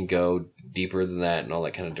can go deeper than that and all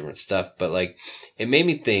that kind of different stuff. But like, it made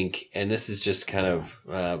me think, and this is just kind of,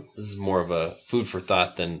 this is more of a food for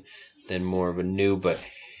thought than more of a new, but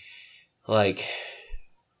like,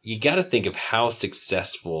 you got to think of how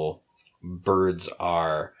successful birds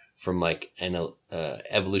are from like an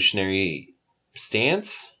evolutionary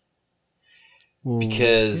stance. Well,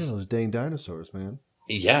 because those dang dinosaurs, man.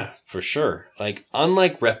 Yeah, for sure. Like,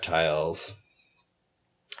 unlike reptiles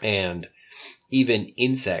and even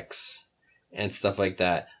insects and stuff like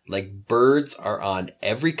that, like, birds are on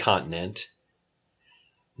every continent.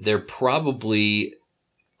 They're probably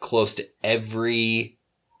close to every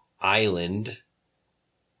island.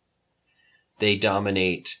 They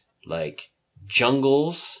dominate, like,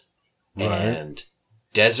 jungles and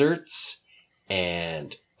deserts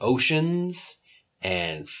and oceans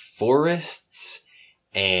and forests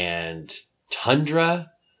and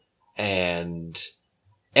tundra and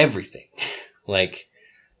everything. like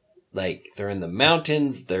they're in the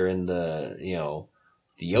mountains, they're in the,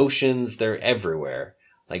 the oceans, they're everywhere.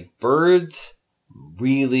 Like, birds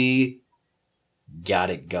really got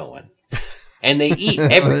it going. And they eat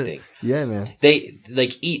everything. Yeah, man. They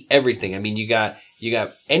like eat everything. I mean, you got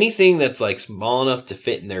anything that's like small enough to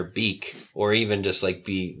fit in their beak, or even just like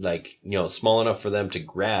be like, small enough for them to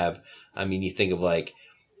grab. I mean, you think of like,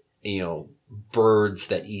 birds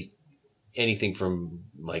that eat anything from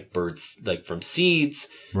like birds, like from seeds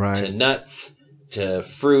to nuts to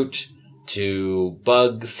fruit to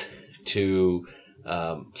bugs to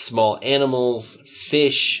small animals,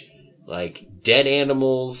 fish, like dead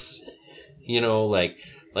animals, like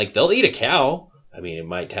they'll eat a cow. I mean, it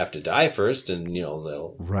might have to die first, and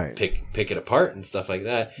they'll pick it apart and stuff like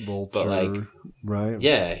that. Vulture, but like,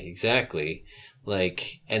 yeah, exactly.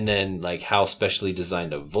 Like, and then like how specially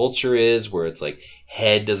designed a vulture is, where it's like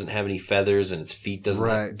head doesn't have any feathers and its feet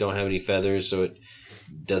don't have any feathers, so it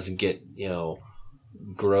doesn't get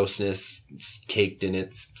grossness caked in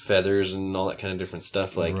its feathers and all that kind of different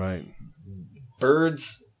stuff. Like,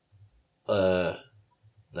 birds,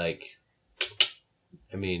 like,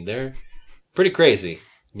 I mean, they're pretty crazy.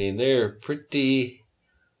 I mean, they're pretty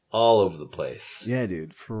all over the place. Yeah,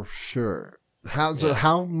 dude, for sure.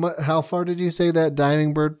 How far did you say that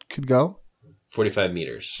diving bird could go? 45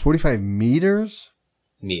 meters. 45 meters?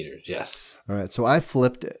 Meters, yes. All right, so I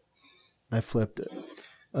flipped it. So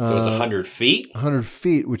it's 100 feet? 100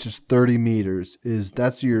 feet, which is 30 meters.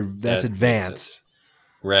 That's advanced.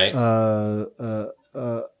 Right.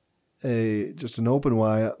 Just an open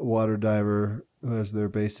water diver who has their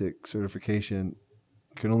basic certification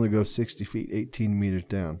can only go 60 feet, 18 meters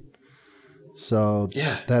down. So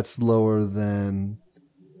that's lower than,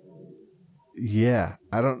 I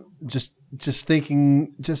don't, just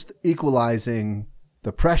thinking, just equalizing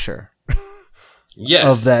the pressure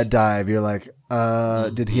of that dive. You're like,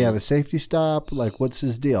 did he have a safety stop? Like, what's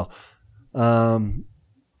his deal?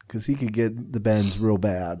 Because he could get the bends real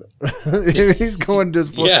bad. He's going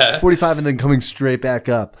just 45 and then coming straight back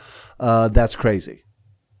up. That's crazy.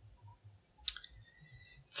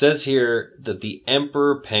 It says here that the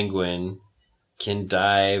emperor penguin can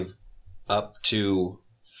dive up to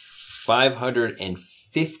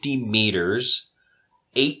 550 meters,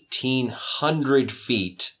 1,800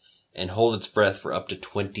 feet, and hold its breath for up to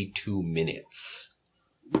 22 minutes.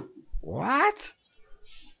 What?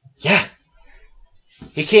 Yeah.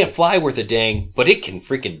 It can't fly worth a dang, but it can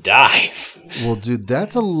freaking dive. Well, dude,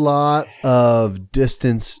 that's a lot of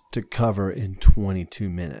distance to cover in 22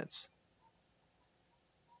 minutes.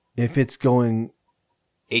 If it's going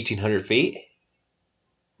 1,800 feet?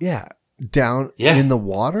 Yeah. Down in the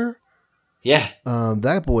water? Yeah.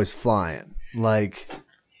 That boy's flying. Like,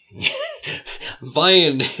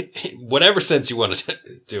 flying, whatever sense you want to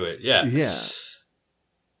do it. Yeah. Yeah.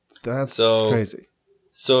 That's crazy.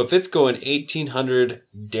 So if it's going 1,800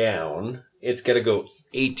 down, it's got to go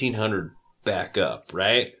 1,800 back up,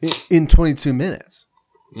 right? In 22 minutes.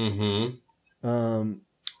 Mm-hmm.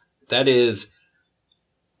 That is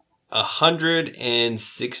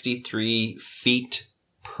 163 feet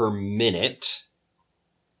per minute.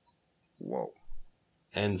 Whoa.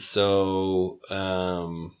 And so,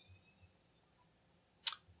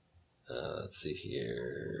 let's see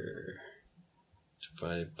here.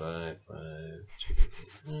 Divided by 5.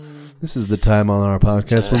 This is the time on our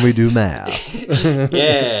podcast when we do math.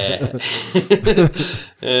 Yeah.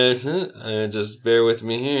 Just bear with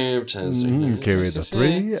me here. Carry the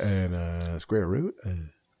 3 and square root.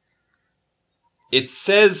 It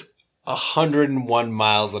says 101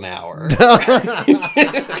 miles an hour.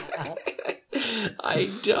 I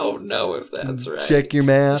don't know if that's right. Check your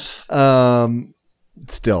math.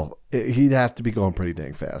 still, he'd have to be going pretty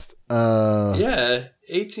dang fast. Yeah,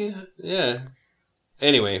 18. Yeah.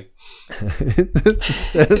 Anyway,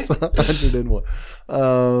 that's 101.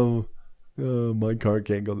 My car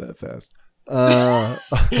can't go that fast.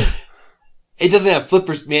 It doesn't have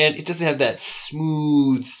flippers, man. It doesn't have that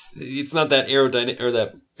smooth. It's not that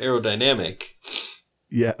aerodynamic.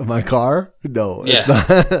 Yeah, my car? No, yeah.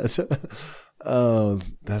 It's not. Oh,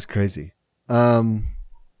 that's crazy. Yeah,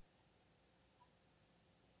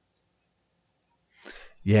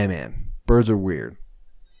 man. Birds are weird.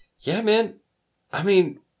 Yeah, man. I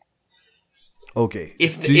mean, okay.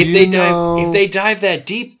 If they dive that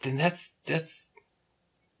deep, then that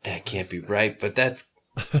can't be right. But that's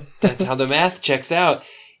how the math checks out.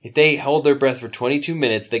 If they hold their breath for 22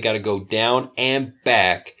 minutes, they got to go down and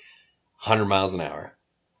back 100 miles an hour.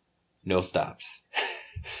 No stops.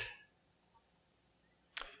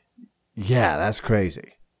 Yeah, that's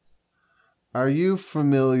crazy. Are you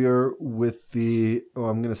familiar with the... Oh,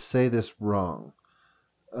 I'm going to say this wrong.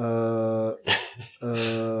 The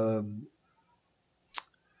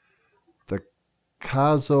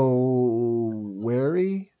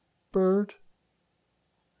cassowary bird?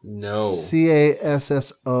 No. Cassowary.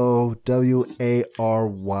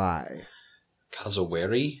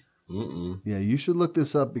 Cassowary? Mm-mm. Yeah, you should look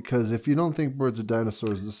this up because if you don't think birds are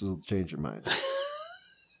dinosaurs, this will change your mind.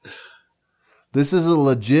 This is a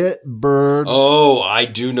legit bird. Oh, I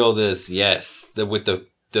do know this. Yes, with the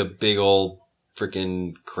big old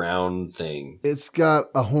freaking crown thing. It's got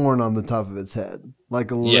a horn on the top of its head,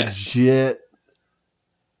 like a legit,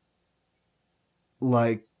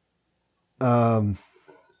 like, yeah.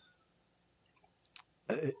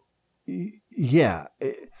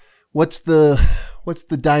 What's the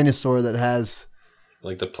dinosaur that has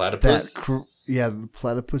like the platypus? The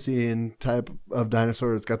platypusian type of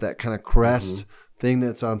dinosaur. It's got that kind of crest thing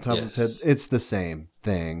that's on top of its head. It's the same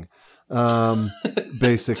thing.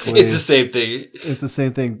 Basically, it's the same thing. It's the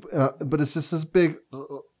same thing, but it's just this big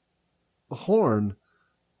horn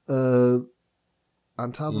on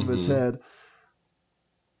top of its head.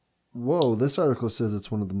 Whoa! This article says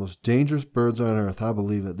it's one of the most dangerous birds on Earth. I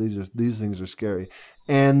believe it. These things are scary,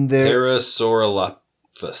 and they're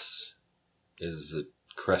Parasaurolophus is a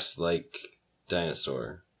crest-like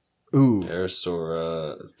dinosaur. Ooh,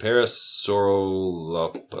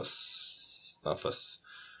 Parasaurolophus.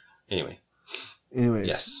 Anyways,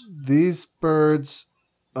 yes, these birds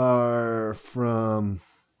are from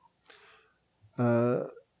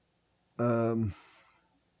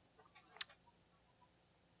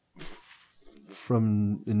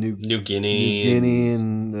New Guinea,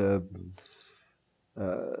 and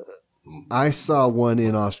I saw one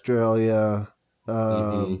in Australia.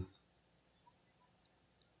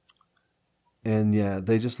 And yeah,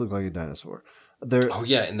 they just look like a dinosaur.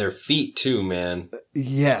 And their feet too, man.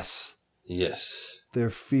 Yes. Their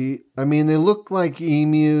feet. I mean, they look like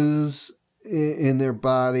emus in their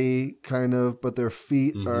body, kind of, but their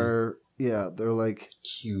feet are, they're like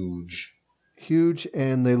huge,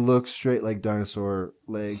 and they look straight like dinosaur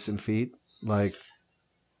legs and feet, like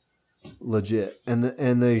legit. And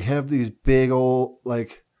they have these big old,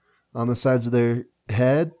 like, on the sides of their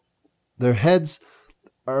head. Their heads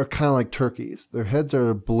are kind of like turkeys. Their heads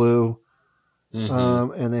are blue,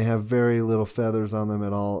 and they have very little feathers on them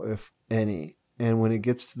at all, if any. And when it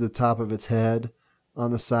gets to the top of its head,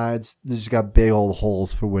 on the sides, they just got big old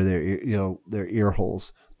holes for where their ear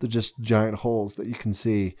holes. They're just giant holes that you can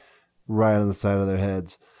see right on the side of their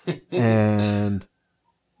heads. And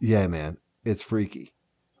yeah, man, it's freaky.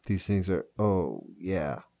 These things are,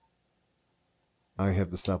 I have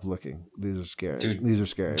to stop looking. These are scary. Dude, these are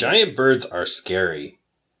scary. Giant birds are scary.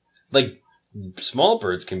 Like, small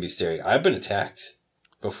birds can be scary. I've been attacked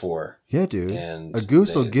before. Yeah, dude. And a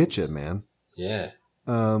goose will get you, man. Yeah.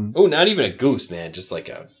 Not even a goose, man. Just like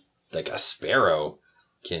a sparrow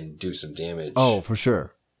can do some damage. Oh, for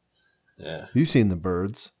sure. Yeah. You've seen the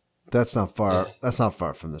birds. That's not far. Yeah. That's not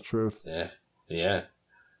far from the truth. Yeah. Yeah.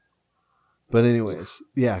 But anyways,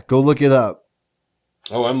 go look it up.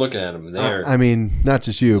 Oh, I'm looking at them there. I mean, not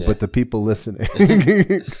just you, but the people listening.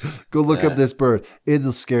 Go look up this bird.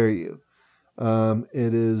 It'll scare you.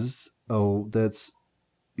 It is. Oh, that's.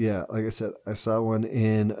 Yeah, like I said, I saw one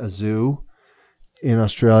in a zoo in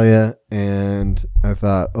Australia, and I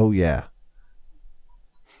thought, oh yeah,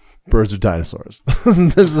 birds are dinosaurs.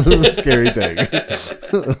 This is a scary thing.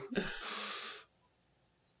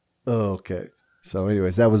 Okay. So,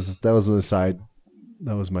 anyways, that was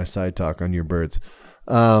my side talk on your birds.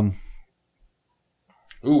 Ooh,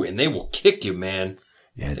 and they will kick you, man.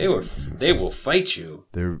 Yeah, they will fight you.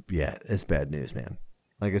 It's bad news, man.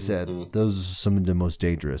 Like I said, those are some of the most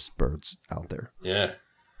dangerous birds out there. Yeah.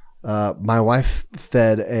 My wife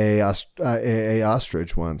fed a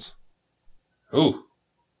ostrich once. Ooh.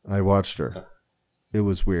 I watched her. It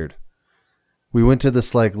was weird. We went to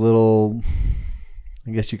this like little,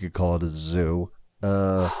 I guess you could call it a zoo,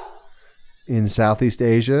 in Southeast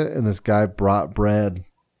Asia, and this guy brought bread.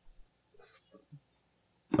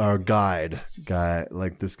 Our guy,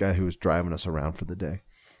 like this guy who was driving us around for the day.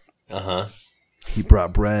 Uh-huh. He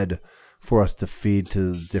brought bread for us to feed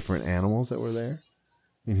to the different animals that were there.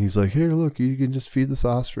 And he's like, "Here, look, you can just feed this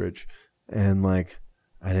ostrich." And like,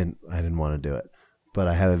 I didn't want to do it. But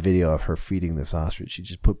I have a video of her feeding this ostrich. She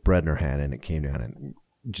just put bread in her hand and it came down and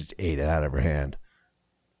just ate it out of her hand.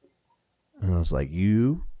 And I was like,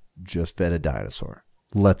 "You just fed a dinosaur.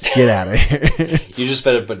 Let's get out of here." You just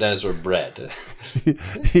fed a dinosaur bread.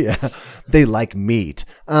 Yeah. They like meat.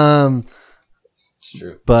 It's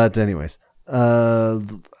true. But anyways,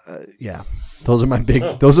 yeah. Those are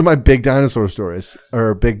my big dinosaur stories,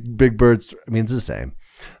 or big birds. I mean, it's the same.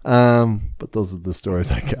 But those are the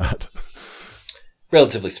stories I got.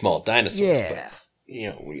 Relatively small dinosaurs. Yeah.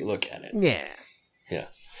 But, when you look at it. Yeah. Yeah.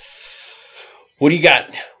 What do you got?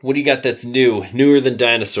 What do you got that's newer than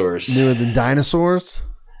dinosaurs? Newer than dinosaurs?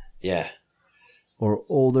 Yeah. Or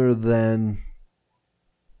older than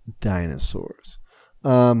dinosaurs?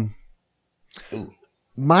 Ooh.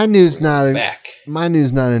 My news not back. My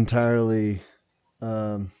news not entirely.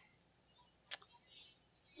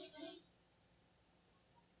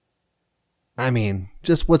 I mean,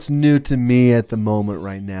 just what's new to me at the moment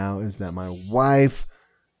right now is that my wife,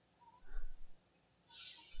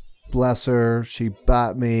 bless her, she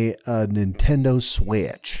bought me a Nintendo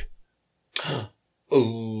Switch.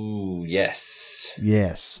 Oh, yes.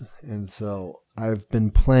 Yes. And so I've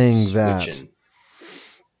been playing that.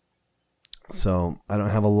 So I don't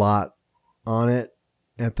have a lot on it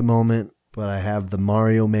at the moment, but I have the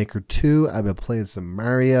Mario Maker 2. I've been playing some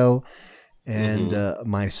Mario, and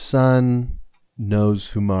my son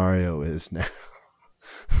knows who Mario is now.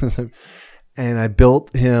 And I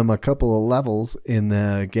built him a couple of levels in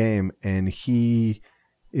the game, and he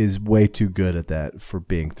is way too good at that for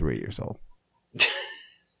being 3 years old.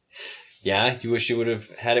 Yeah? You wish you would have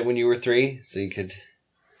had it when you were 3 so you could...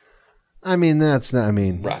 I mean, that's not,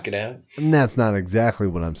 rock it out? That's not exactly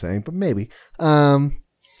what I'm saying, but maybe. So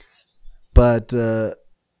to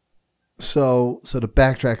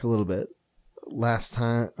backtrack a little bit, last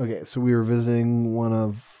time, okay, so we were visiting one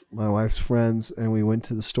of my wife's friends, and we went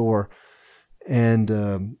to the store,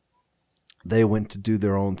 and they went to do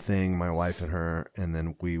their own thing, my wife and her, and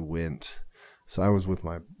then we went. So I was with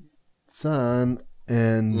my son,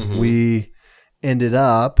 and we ended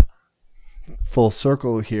up full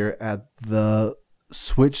circle here at the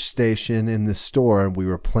Switch station in the store, and we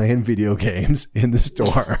were playing video games in the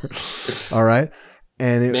store. All right.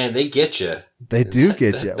 And man, they get you. They do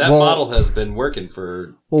get you. That model has been working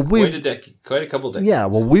for quite a couple of decades. Yeah,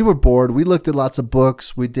 well, we were bored. We looked at lots of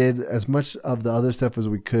books. We did as much of the other stuff as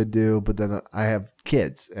we could do, but then I have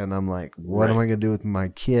kids, and I'm like, what am I going to do with my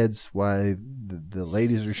kids while the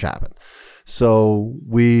ladies are shopping? So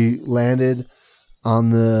we landed on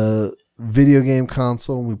the video game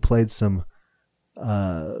console, and we played some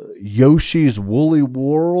Yoshi's Woolly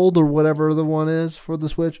World or whatever the one is for the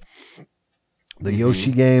Switch. The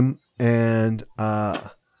Yoshi game, and I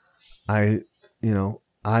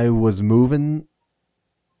was moving.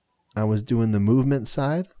 I was doing the movement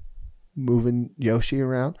side, moving Yoshi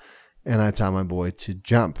around, and I taught my boy to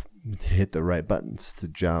jump, hit the right buttons to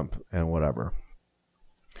jump and whatever.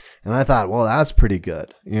 And I thought, well, that's pretty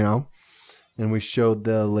good, And we showed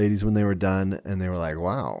the ladies when they were done, and they were like,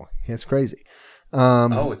 wow, it's crazy.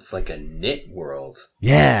 It's like a knit world.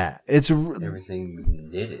 Yeah, everything's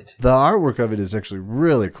knitted. The artwork of it is actually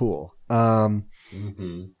really cool. But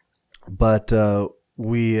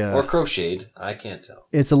we or crocheted, I can't tell.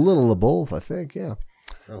 It's a little of both, I think. Yeah,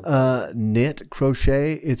 knit,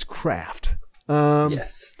 crochet, it's craft.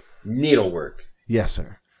 Yes, needlework. Yes,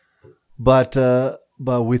 sir. But I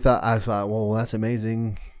thought, well, that's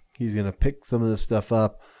amazing. He's gonna pick some of this stuff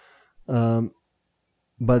up.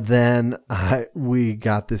 But then we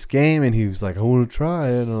got this game, and he was like, I want to try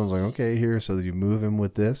it. And I was like, okay, here. So you move him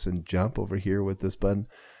with this and jump over here with this button.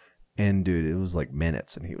 And, dude, it was like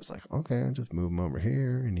minutes. And he was like, okay, I'll just move him over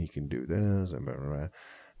here, and he can do this. And blah, blah, blah.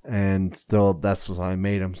 And so that's what I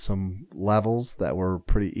made him some levels that were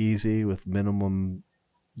pretty easy with minimum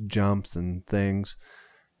jumps and things.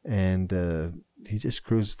 And he just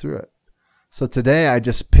cruised through it. So today I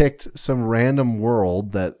just picked some random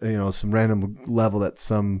world that, some random level that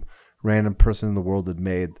some random person in the world had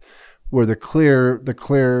made where the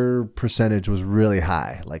clear percentage was really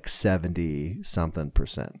high, like 70 something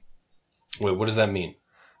percent. Wait, what does that mean?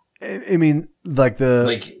 I mean, like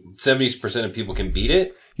 70% of people can beat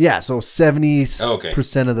it? Yeah, so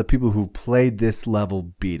 70% of the people who played this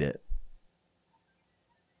level beat it.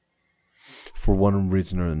 For one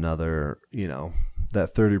reason or another,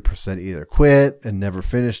 that 30% either quit and never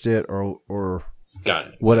finished it or got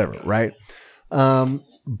it. Whatever, right?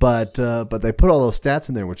 But they put all those stats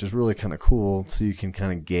in there, which is really kind of cool, so you can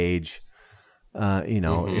kind of gauge,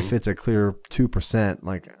 if it's a clear 2%,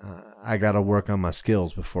 like I got to work on my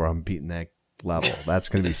skills before I'm beating that level. That's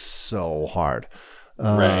going to be so hard,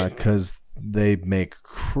 because they make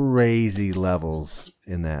crazy levels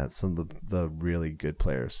in that. Some of the really good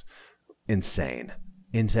players, insane.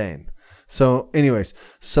 So, anyways,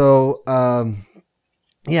 I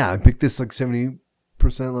picked this like 70%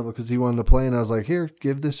 level because he wanted to play, and I was like, here,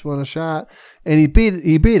 give this one a shot, and he beat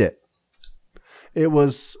it. It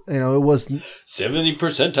was 70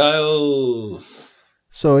 percentile.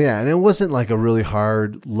 So yeah, and it wasn't like a really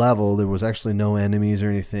hard level. There was actually no enemies or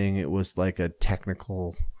anything. It was like a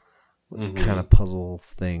technical kind of puzzle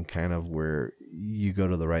thing, kind of where you go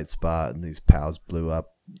to the right spot and these pals blew up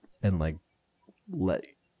and like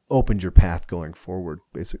opened your path going forward,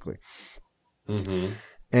 basically.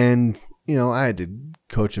 And I had to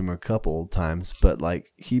coach him a couple times, but like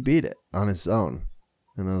he beat it on his own,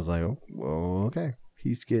 and I was like, oh, well, okay,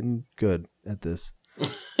 he's getting good at this.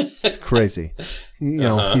 It's crazy.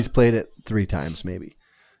 He's played it 3 times maybe.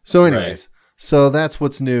 So anyways, so that's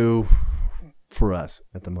what's new for us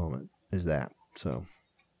at the moment is that. So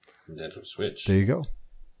Nintendo Switch. There you go.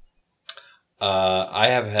 I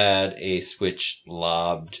have had a Switch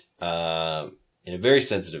lobbed in a very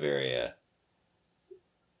sensitive area.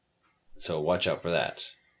 So watch out for that.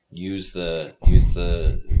 Use the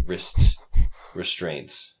wrist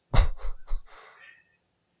restraints.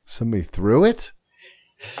 Somebody threw it?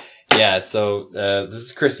 Yeah, so this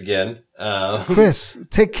is Chris again. Chris,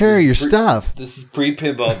 take care of your stuff. This is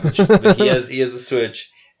pre-pinball, but he has a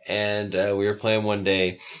Switch, and we were playing one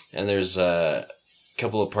day, and there's a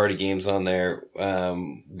couple of party games on there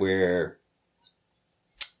where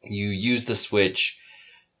you use the Switch,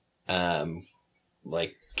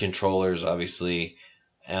 like controllers, obviously,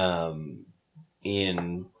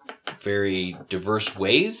 in very diverse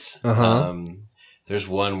ways. There's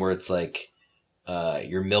one where it's like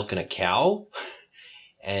you're milking a cow,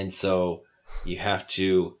 and so you have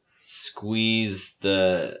to squeeze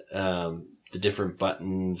the different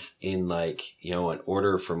buttons in like an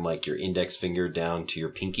order from like your index finger down to your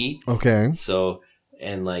pinky. Okay. So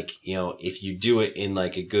and like if you do it in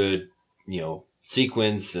like a good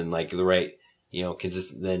sequence and like the right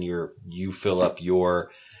consistent, then you fill up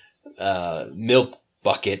your milk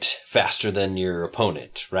bucket faster than your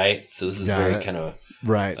opponent, right? So this is very kind of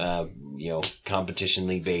right,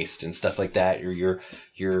 competitionally based and stuff like that. Or you're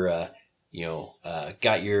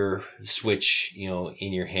got your Switch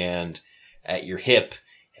in your hand at your hip,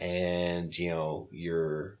 and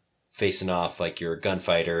you're facing off like you're a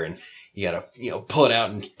gunfighter, and you gotta pull it out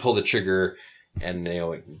and pull the trigger, and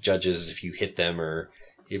it judges if you hit them or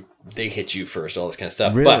if they hit you first, all this kind of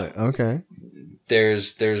stuff. Really? But okay,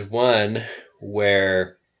 there's one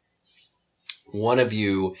where one of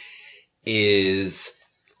you is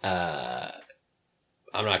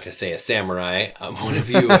I'm not going to say a samurai. One of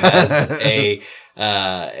you has a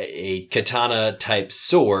katana type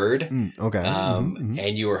sword. Okay.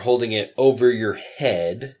 And you are holding it over your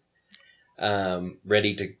head,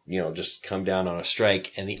 ready to just come down on a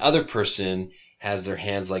strike. And the other person has their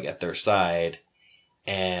hands like at their side,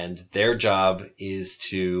 and their job is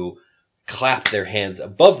to clap their hands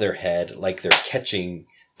above their head like they're catching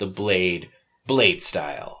the blade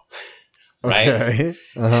style. Right? Okay.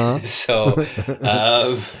 So,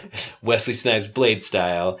 Wesley Snipes blade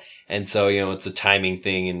style. And so, it's a timing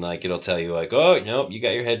thing, and like, it'll tell you like, oh, nope, you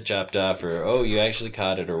got your head chopped off, or, oh, you actually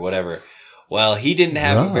caught it, or whatever. Well, he didn't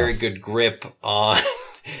have a very good grip on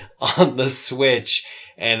the Switch,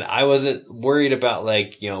 and I wasn't worried about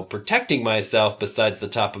like, protecting myself besides the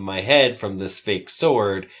top of my head from this fake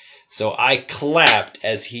sword. So I clapped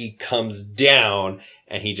as he comes down,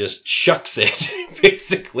 and he just chucks it.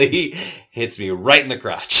 Basically, hits me right in the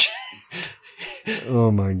crotch.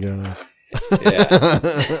 Oh my god! Yeah.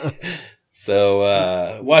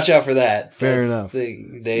 So watch out for that. Fair enough.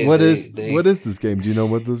 What is this game? Do you know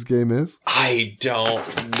what this game is? I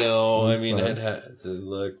don't know. That's fine. I'd have to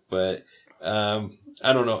look, but I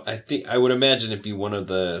don't know. I would imagine it'd be one of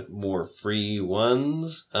the more free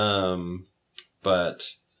ones. But.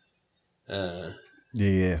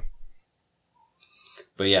 Yeah.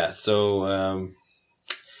 But yeah, so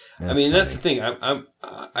That's the thing.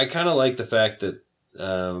 I kind of like the fact that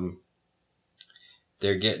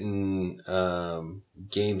they're getting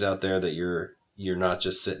games out there that you're not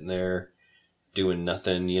just sitting there doing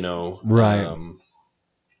nothing, Right.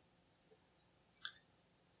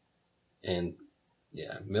 And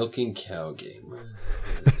yeah, milking cow game.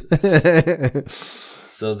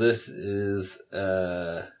 So this is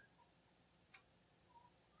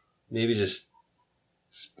maybe just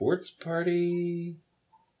sports party.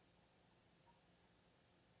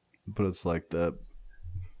 But it's like the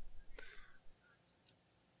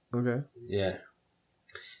okay.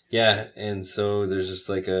 Yeah, and so there's just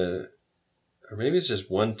like or maybe it's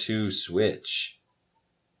just 1-2 switch.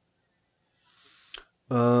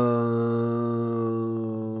 I've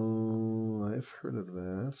heard of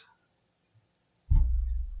that.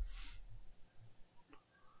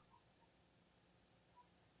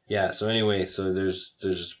 Yeah, so anyway, there's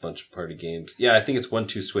just a bunch of party games. Yeah, I think it's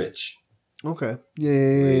 1-2 switch. Okay.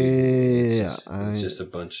 Yeah. It's just a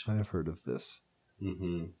bunch. I've heard of this.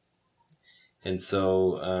 Mm-hmm. And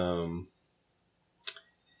so,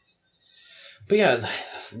 but yeah,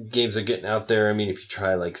 games are getting out there. I mean, if you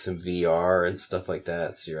try like some VR and stuff like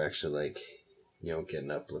that, so you're actually like,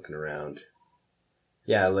 getting up, looking around.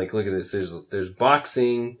 Yeah, like look at this. There's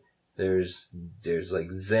boxing. There's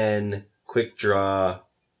like Zen, quick draw.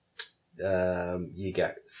 You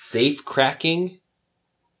got safe cracking.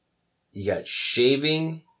 You got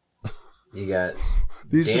shaving. You got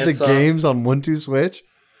these are the games on 1-2 switch.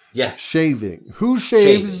 Yeah, shaving. Who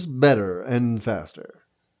shaves better and faster?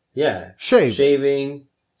 Yeah, shaving.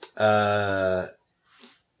 You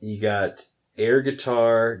got air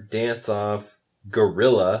guitar, dance off,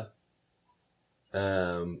 gorilla,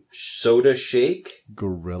 soda shake,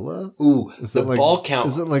 gorilla. Ooh, the ball count.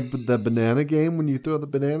 Is it like the banana game when you throw the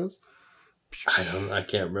bananas? I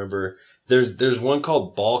can't remember. There's one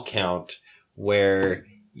called ball count where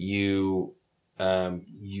you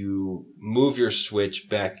move your switch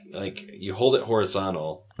back, like you hold it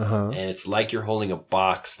horizontal, and it's like you're holding a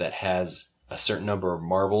box that has a certain number of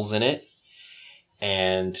marbles in it,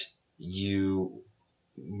 and you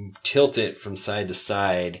tilt it from side to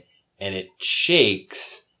side, and it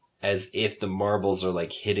shakes as if the marbles are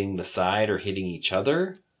like hitting the side or hitting each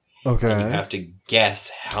other. Okay. And you have to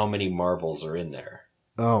guess how many marbles are in there.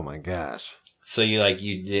 Oh my gosh. So you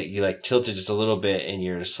tilt it just a little bit, and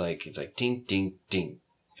you're just like, it's like ding, ding, ding.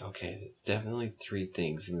 Okay, it's definitely 3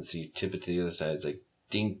 things. And then so you tip it to the other side. It's like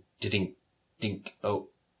ding, ding, ding. Oh,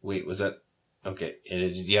 wait, was that? Okay.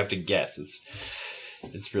 And you have to guess.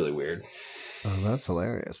 It's really weird. Oh, that's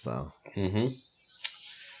hilarious though. Mm-hmm.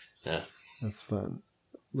 Yeah. That's fun.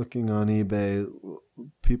 Looking on eBay,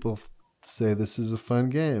 people say this is a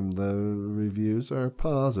fun game. The reviews are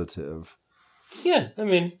positive. Yeah, I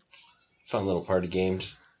mean, it's a fun little party game.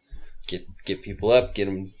 Just get people up, get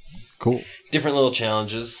them cool. Different little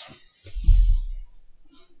challenges.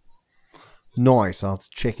 Nice. I'll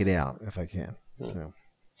check it out if I can. Yeah.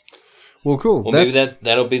 Well, cool. Well, maybe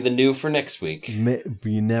that'll be the new for next week.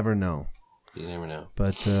 You never know. You never know.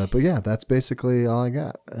 But yeah, that's basically all I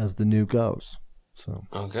got as the new goes. So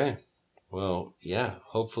okay. Well, yeah.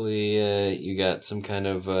 Hopefully, you got some kind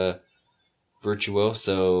of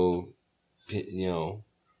virtuoso.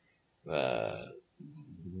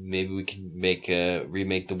 Maybe we can remake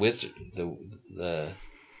the Wizard. The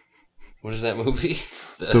what is that movie?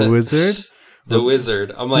 The Wizard. The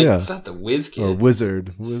Wizard. I'm like, it's not the Whiz Kid. Or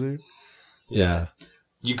Wizard. Yeah.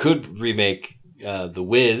 You could remake the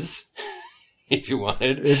Wiz if you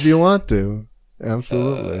wanted. If you want to,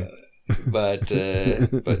 absolutely. But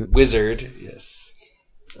Wizard, yes.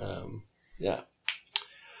 Yeah.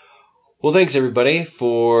 Well, thanks everybody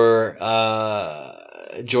for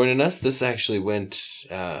joining us. This actually went,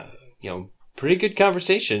 pretty good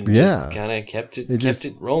conversation. Yeah. Just kind of kept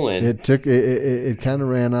it rolling. It kind of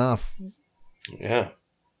ran off. Yeah.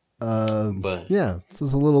 But yeah, this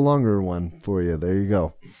is a little longer one for you. There you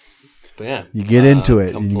go. But yeah, you get into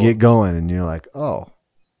it and you get going, and you're like, oh,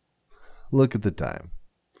 look at the time.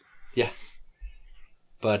 Yeah.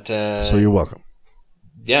 But so you're welcome.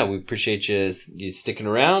 Yeah, we appreciate you sticking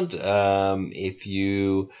around. If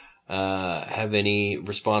you have any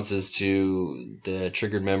responses to the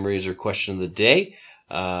triggered memories or question of the day,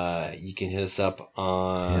 you can hit us up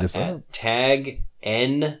on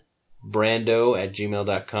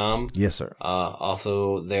tagnbrando@gmail.com. Yes, sir.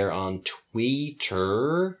 Also there on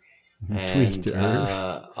Twitter. And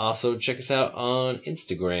also check us out on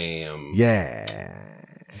Instagram. Yeah.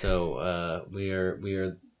 So we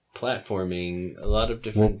are platforming a lot of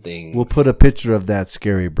different things. We'll put a picture of that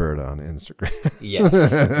scary bird on Instagram. Yes.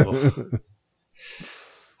 Oh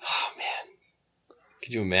man.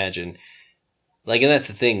 Could you imagine? Like, and that's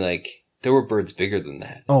the thing. Like, there were birds bigger than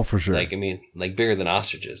that. Oh, for sure. Like, I mean, like bigger than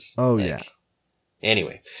ostriches. Oh, like, yeah.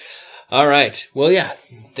 Anyway. All right. Well, yeah.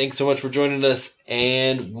 Thanks so much for joining us.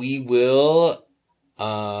 And we will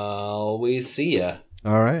always see you.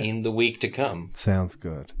 All right. In the week to come. Sounds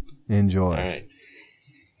good. Enjoy. All right.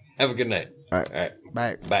 Have a good night. All right. All right.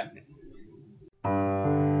 Bye. Bye.